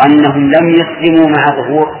 وأنهم لم يسلموا مع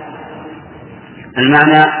ظهور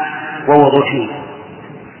المعنى ووضوحه.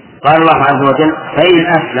 قال الله عز وجل فإن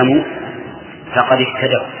أسلموا فقد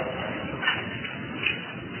اهتدوا.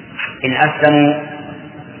 إن أسلموا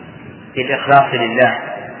بالإخلاص لله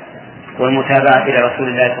والمتابعة لرسول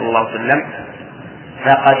الله صلى الله عليه وسلم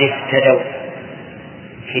فقد اهتدوا،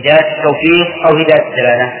 هداية التوفيق أو هداية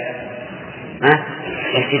الدلالة؟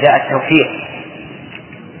 هداية التوفيق،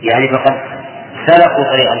 يعني فقد سلكوا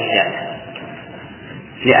طريق الهداية،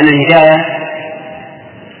 لأن الهداية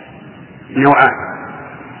نوعان: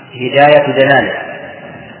 هداية دلالة،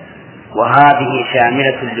 وهذه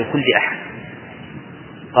شاملة لكل أحد.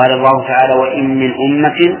 قال الله تعالى: وإن من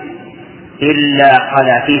أمة إلا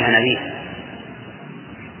خلا فيها نذير.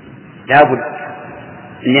 لا بد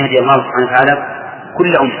أن يهدي الله سبحانه وتعالى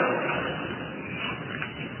كل أمة.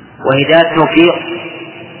 وهداية التوفيق،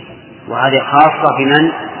 وهذه خاصة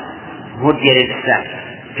بمن هدي للإسلام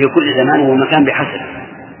في كل زمان ومكان بحسب.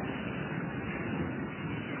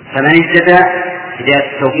 فمن اهتدى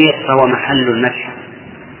هداية التوفيق فهو محل المدح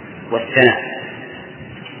والثناء.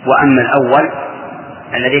 وأما الأول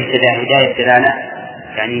الذي اهتدى هداية الدلالة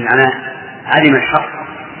يعني معناه علم الحق،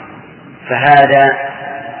 فهذا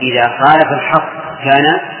إذا خالف الحق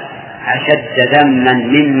كان أشد ذما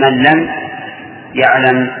ممن لم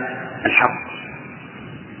يعلم الحق.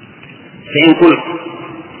 فإن قلت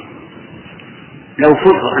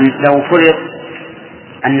لو فرض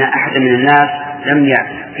أن أحد من الناس لم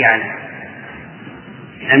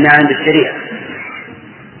يعلم بالشريعة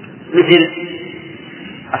مثل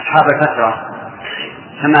أصحاب الفترة،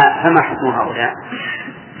 فما حكم هؤلاء؟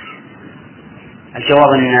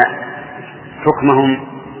 الجواب أن حكمهم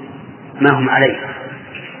ما هم عليه.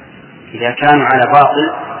 إذا كانوا على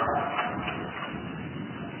باطل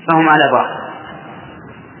فهم على باطل،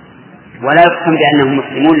 ولا يحكم بأنهم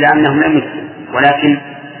مسلمون لأنهم لم يسلموا، ولكن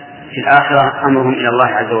في الآخرة أمرهم إلى الله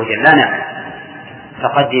عز وجل لا نعلم.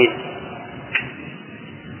 فقد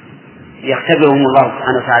يختبرهم الله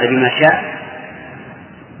سبحانه وتعالى بما شاء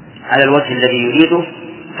على الوجه الذي يريده،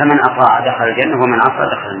 فمن أطاع دخل الجنة ومن عصى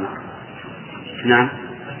دخل النار. نعم.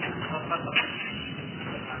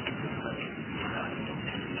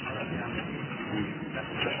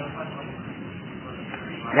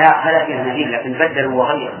 لا خلا فيها نذير، لكن بدل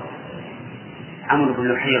وغير. عمرو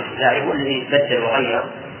بن لحي الخزاعي هو الذي بدل وغير.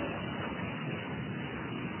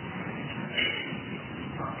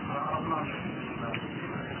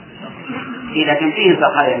 لكن فيه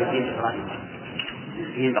بقايا من دين إبراهيم،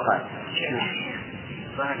 فيه بقايا.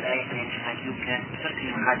 ظهر الآية من الحاجب ترك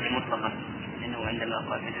المحاجة مطلقا، لأنه عندما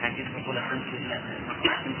قال الحاجب يقول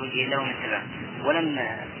أحسنت وجهي لهم السبع، ولم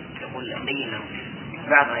يقول بين لهم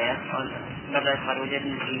بعض آيات قبل إدخال وجه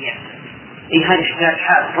النسية. هذا اشتراك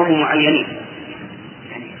حال قوم معينين،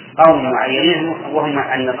 يعني قوم معينين وهم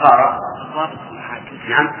النصارى.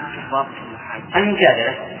 نعم.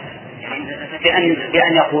 المجادلة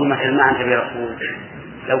بأن يقول مثل ما أنت برسول،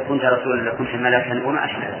 لو كنت رسولا لكنت ملكا وما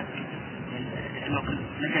أشبه ذلك.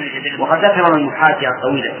 وقد ذكر المحاجة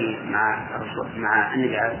الطويلة مع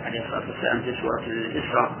النبي عليه الصلاة والسلام في سورة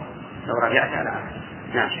الإسراء لو رجعت على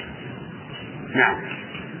نعم. نعم.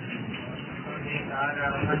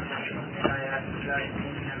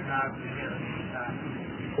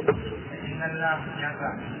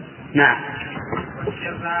 نعم.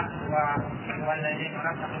 والشر هو الذي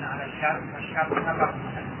مرتب على الشر، والشر سبب.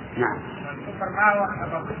 نعم. والكفر ما هو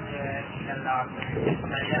سبب من الله؟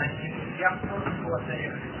 يكفر هو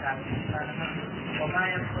سيء الحساب، وما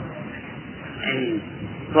يكفر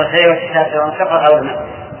هو سيء الحساب سواء كفر أو لا.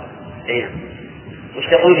 وش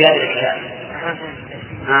تقول في هذا الكلام؟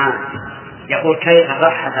 يقول كيف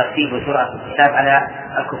صح ترتيب سورة الحساب على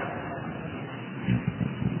الكفر؟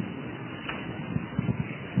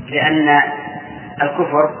 لأن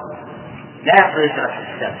الكفر لا يقتضي سورة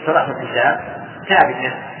الحساب. سورة الحساب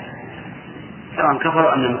ثابتة سواء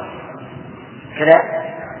كفروا أم لم يكفروا كذا.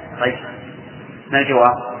 طيب ما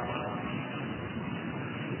الجواب؟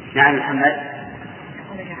 نعم محمد.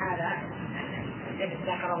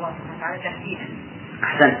 ذكر الله سبحانه وتعالى تهديدا.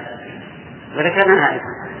 أحسنت، وذكرنا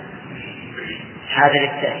هذا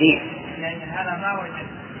للتأكيد. هذا ما وجد.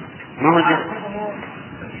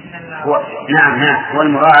 هو نعم هو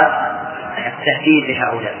المراد التهديد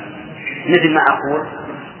لهؤلاء، مثل ما أقول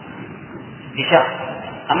بشخص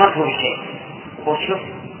أمرته بشيء قلت شوف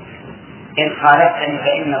إن خالفتني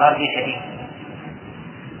فإن ضربي شديد،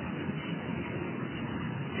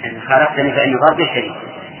 إن خالفتني فإن ضربي شديد.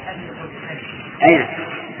 أين؟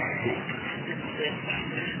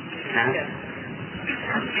 نعم.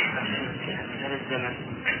 هذا الزمن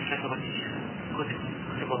كثرت كتب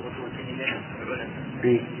الرسول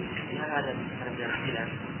هذا الاختلاف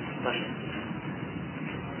طيب،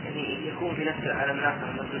 يعني يكون في نفس العالم الآخر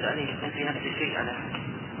المسؤول عليه يكون في نفس الشيء على،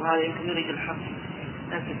 وهذا يمكن يريد الحق،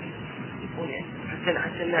 لكن يكون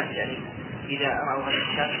حتى الناس يعني إذا رأوا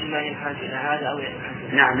هذا الشيء ما ينحاز إلى هذا أو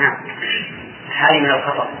ينحاز. نعم هذه من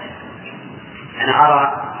الخطأ. أنا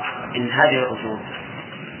أرى إن هذه الرسول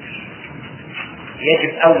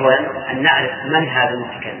يجب أولا أن نعرف من هذا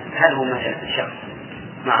المتكلم، هل هو مثلا شخص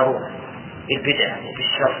معروف بالبدع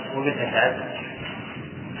وبالشر وبالفساد،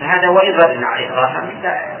 فهذا وإن ردنا عليه راحة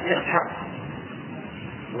يستحق،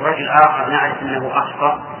 ورجل آخر نعرف أنه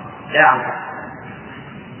أخطأ لا عنه،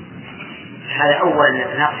 هذا أولا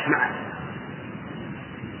نتناقش معه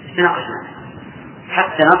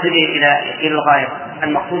حتى نصل إلى الغاية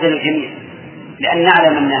المقصودة للجميع، لأن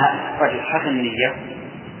نعلم أن رجل حسن النية،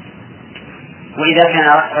 وإذا كان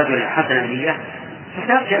رجل حسن النية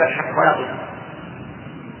فسيرجع الحق ولا بد.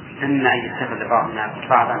 أما أن يتخذ بعض الناس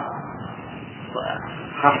بعضا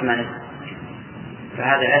خصما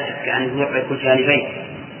فهذا لا شك أنه يقلق الجانبين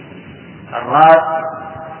الراد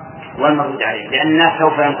والمردود عليه، لأن الناس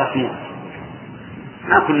سوف ينقسمون،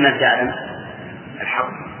 ما كل الناس يعلم الحق،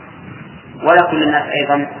 ولا كل الناس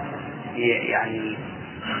أيضا يعني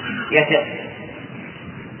يثق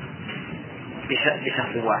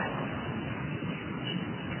بشخص واحد.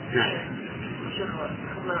 نعم. شيخ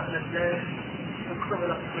أخذنا الأسلاك نقسم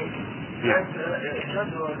إلى قسمين، إشهاد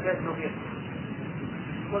وزيادة وغير.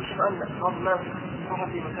 والشيخ أن بعض الناس صار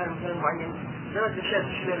في مكان معين لا تشاهد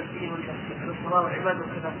شبه الدين والصلاة والعبادة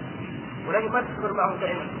وكذا، ولكن ما تستمر معه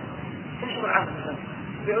دائما، تشمل عنه مثلا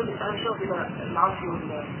بيعود عن شوق إلى العاصي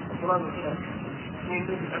والقرآن وكذا،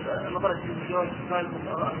 نظرة التلفزيون قال من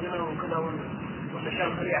الغنى وكذا والأشياء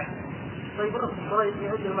الخليعة، طيب الرب الصلاة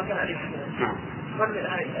يعود إلى المكان عليه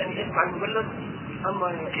يعني يسمع المبلغ أما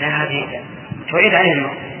هذه تعيد عليه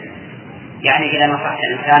النص، يعني إذا نصح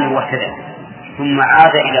الإنسان واهتدى ثم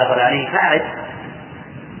عاد إلى ضلاله فأعد،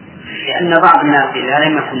 لأن بعض الناس إذا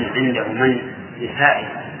لم يكن عنده من يساعد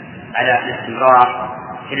على الاستمرار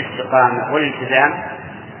في الاستقامة والالتزام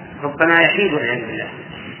ربما يحيد والعياذ بالله.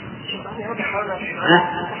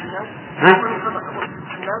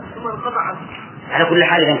 على كل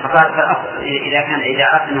حال إذا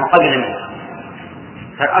عرف أنه قبل منه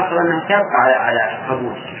فالأصل أنه تبقى على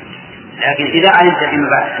قبول، لكن إذا علمت فيما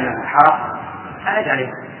بعد أنه حرام أعد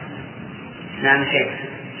عليه. نعم شيخ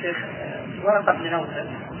ورقة بن نوفل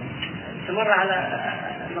استمر على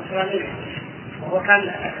النصرانية وهو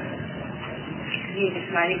كان دين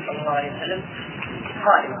إسماعيل صلى الله عليه وسلم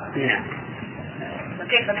قائم. نعم.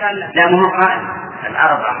 فكيف كان لا مو قائم،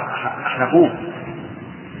 العرب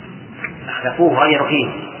أخلفوه غير فيه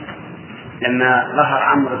لما ظهر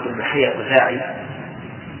عمرو بن البحية الخزاعي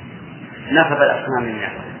نفذ الأصنام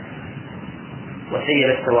الناس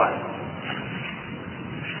وسيل السواد،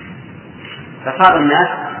 فصار الناس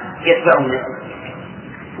يتبعونه،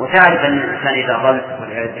 وتعرف أن الإنسان إذا ضل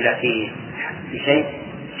والعياذ بالله في شيء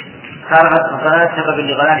صار الضلال سببا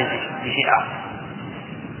لضلاله في شيء آخر.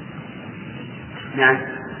 نعم.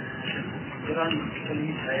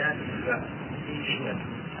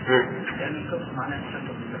 لأن الكفر معناه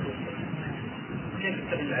التكبر بالله. كيف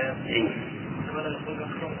تتبع الآيات؟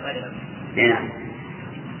 نعم.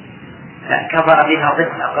 لا كفر بها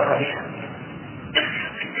ضد أقر بها،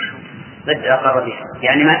 ضد أقر بها،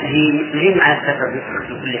 يعني ما هي معنى التكبر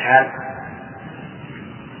في كل حال،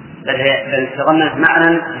 بل تضمنت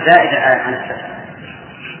معنى زائد عن التكبر.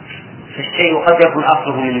 فالشيء قد يكون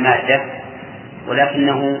أصله من مادة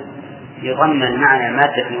ولكنه يضمن معنى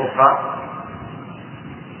مادة أخرى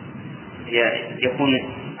يكون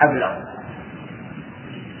أبلغ،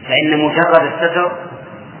 فإن مجرد الستر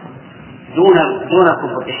دون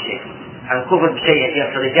الكفر بالشيء، الكفر بالشيء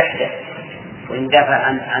يقتضي جحده ويندافع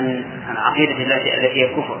عن عقيدة التي هي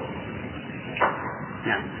الكفر.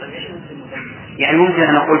 نعم. يعني ممكن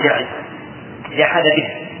أن نقول جحد به.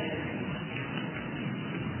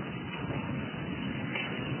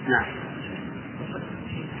 نعم.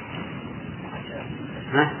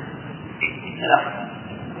 ها؟ الأخ.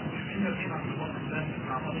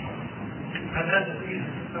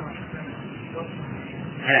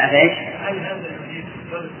 هل هذا ايش؟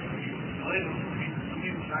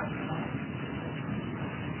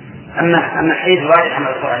 أما حديث الواجب عن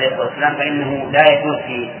الرسول عليه الصلاة والسلام فإنه لا يجوز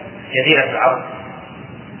في جزيرة العرب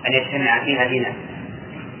أن يجتمع فيها دينا،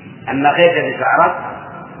 أما غير جزيرة العرب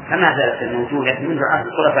فما زالت موجودة منذ عهد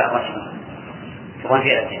الخلفاء الراشدين وغير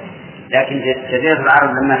فيها الدين، لكن جزيرة العرب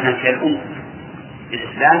لما كانت هي الأم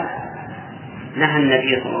بالإسلام نهى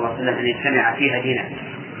النبي صلى الله عليه وسلم أن يجتمع فيها دينا،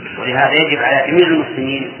 ولهذا يجب على جميع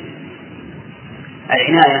المسلمين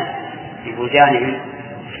العناية ببلدانهم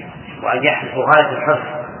وأن يحرصوا غاية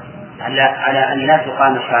الحرص على أن لا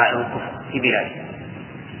تقام شرائع الكفر في بلادهم،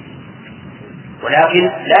 ولكن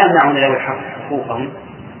لا يمنعون ذوي الحق حقوقهم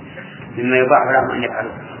مما يباح لهم أن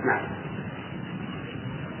يفعلوا. نعم.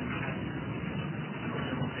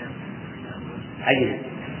 أجل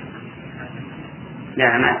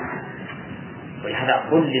لا ما ولهذا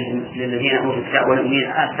قل للذين أوتوا الكتاب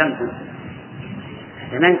والمؤمنين آتمتم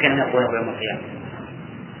من كان يقول يوم القيامة؟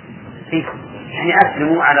 يعني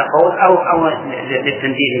أسلموا على قول أو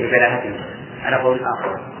للتنبيه ببلاهته على قول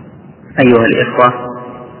آخر. أيها الإخوة،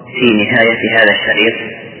 في نهاية هذا الشريط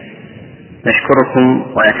نشكركم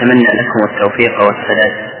ونتمنى لكم التوفيق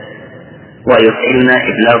والسداد، ويسعدنا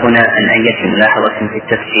إبلاغنا عن أي ملاحظة في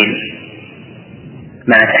التسجيل،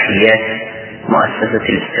 مع تحيات مؤسسة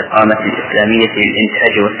الاستقامة الإسلامية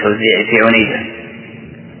للإنتاج والتوزيع في عنيزة.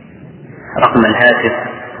 رقم الهاتف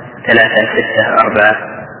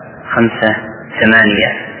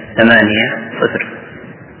 364-588-0،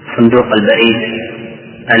 صندوق البريد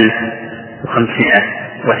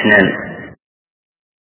 1502.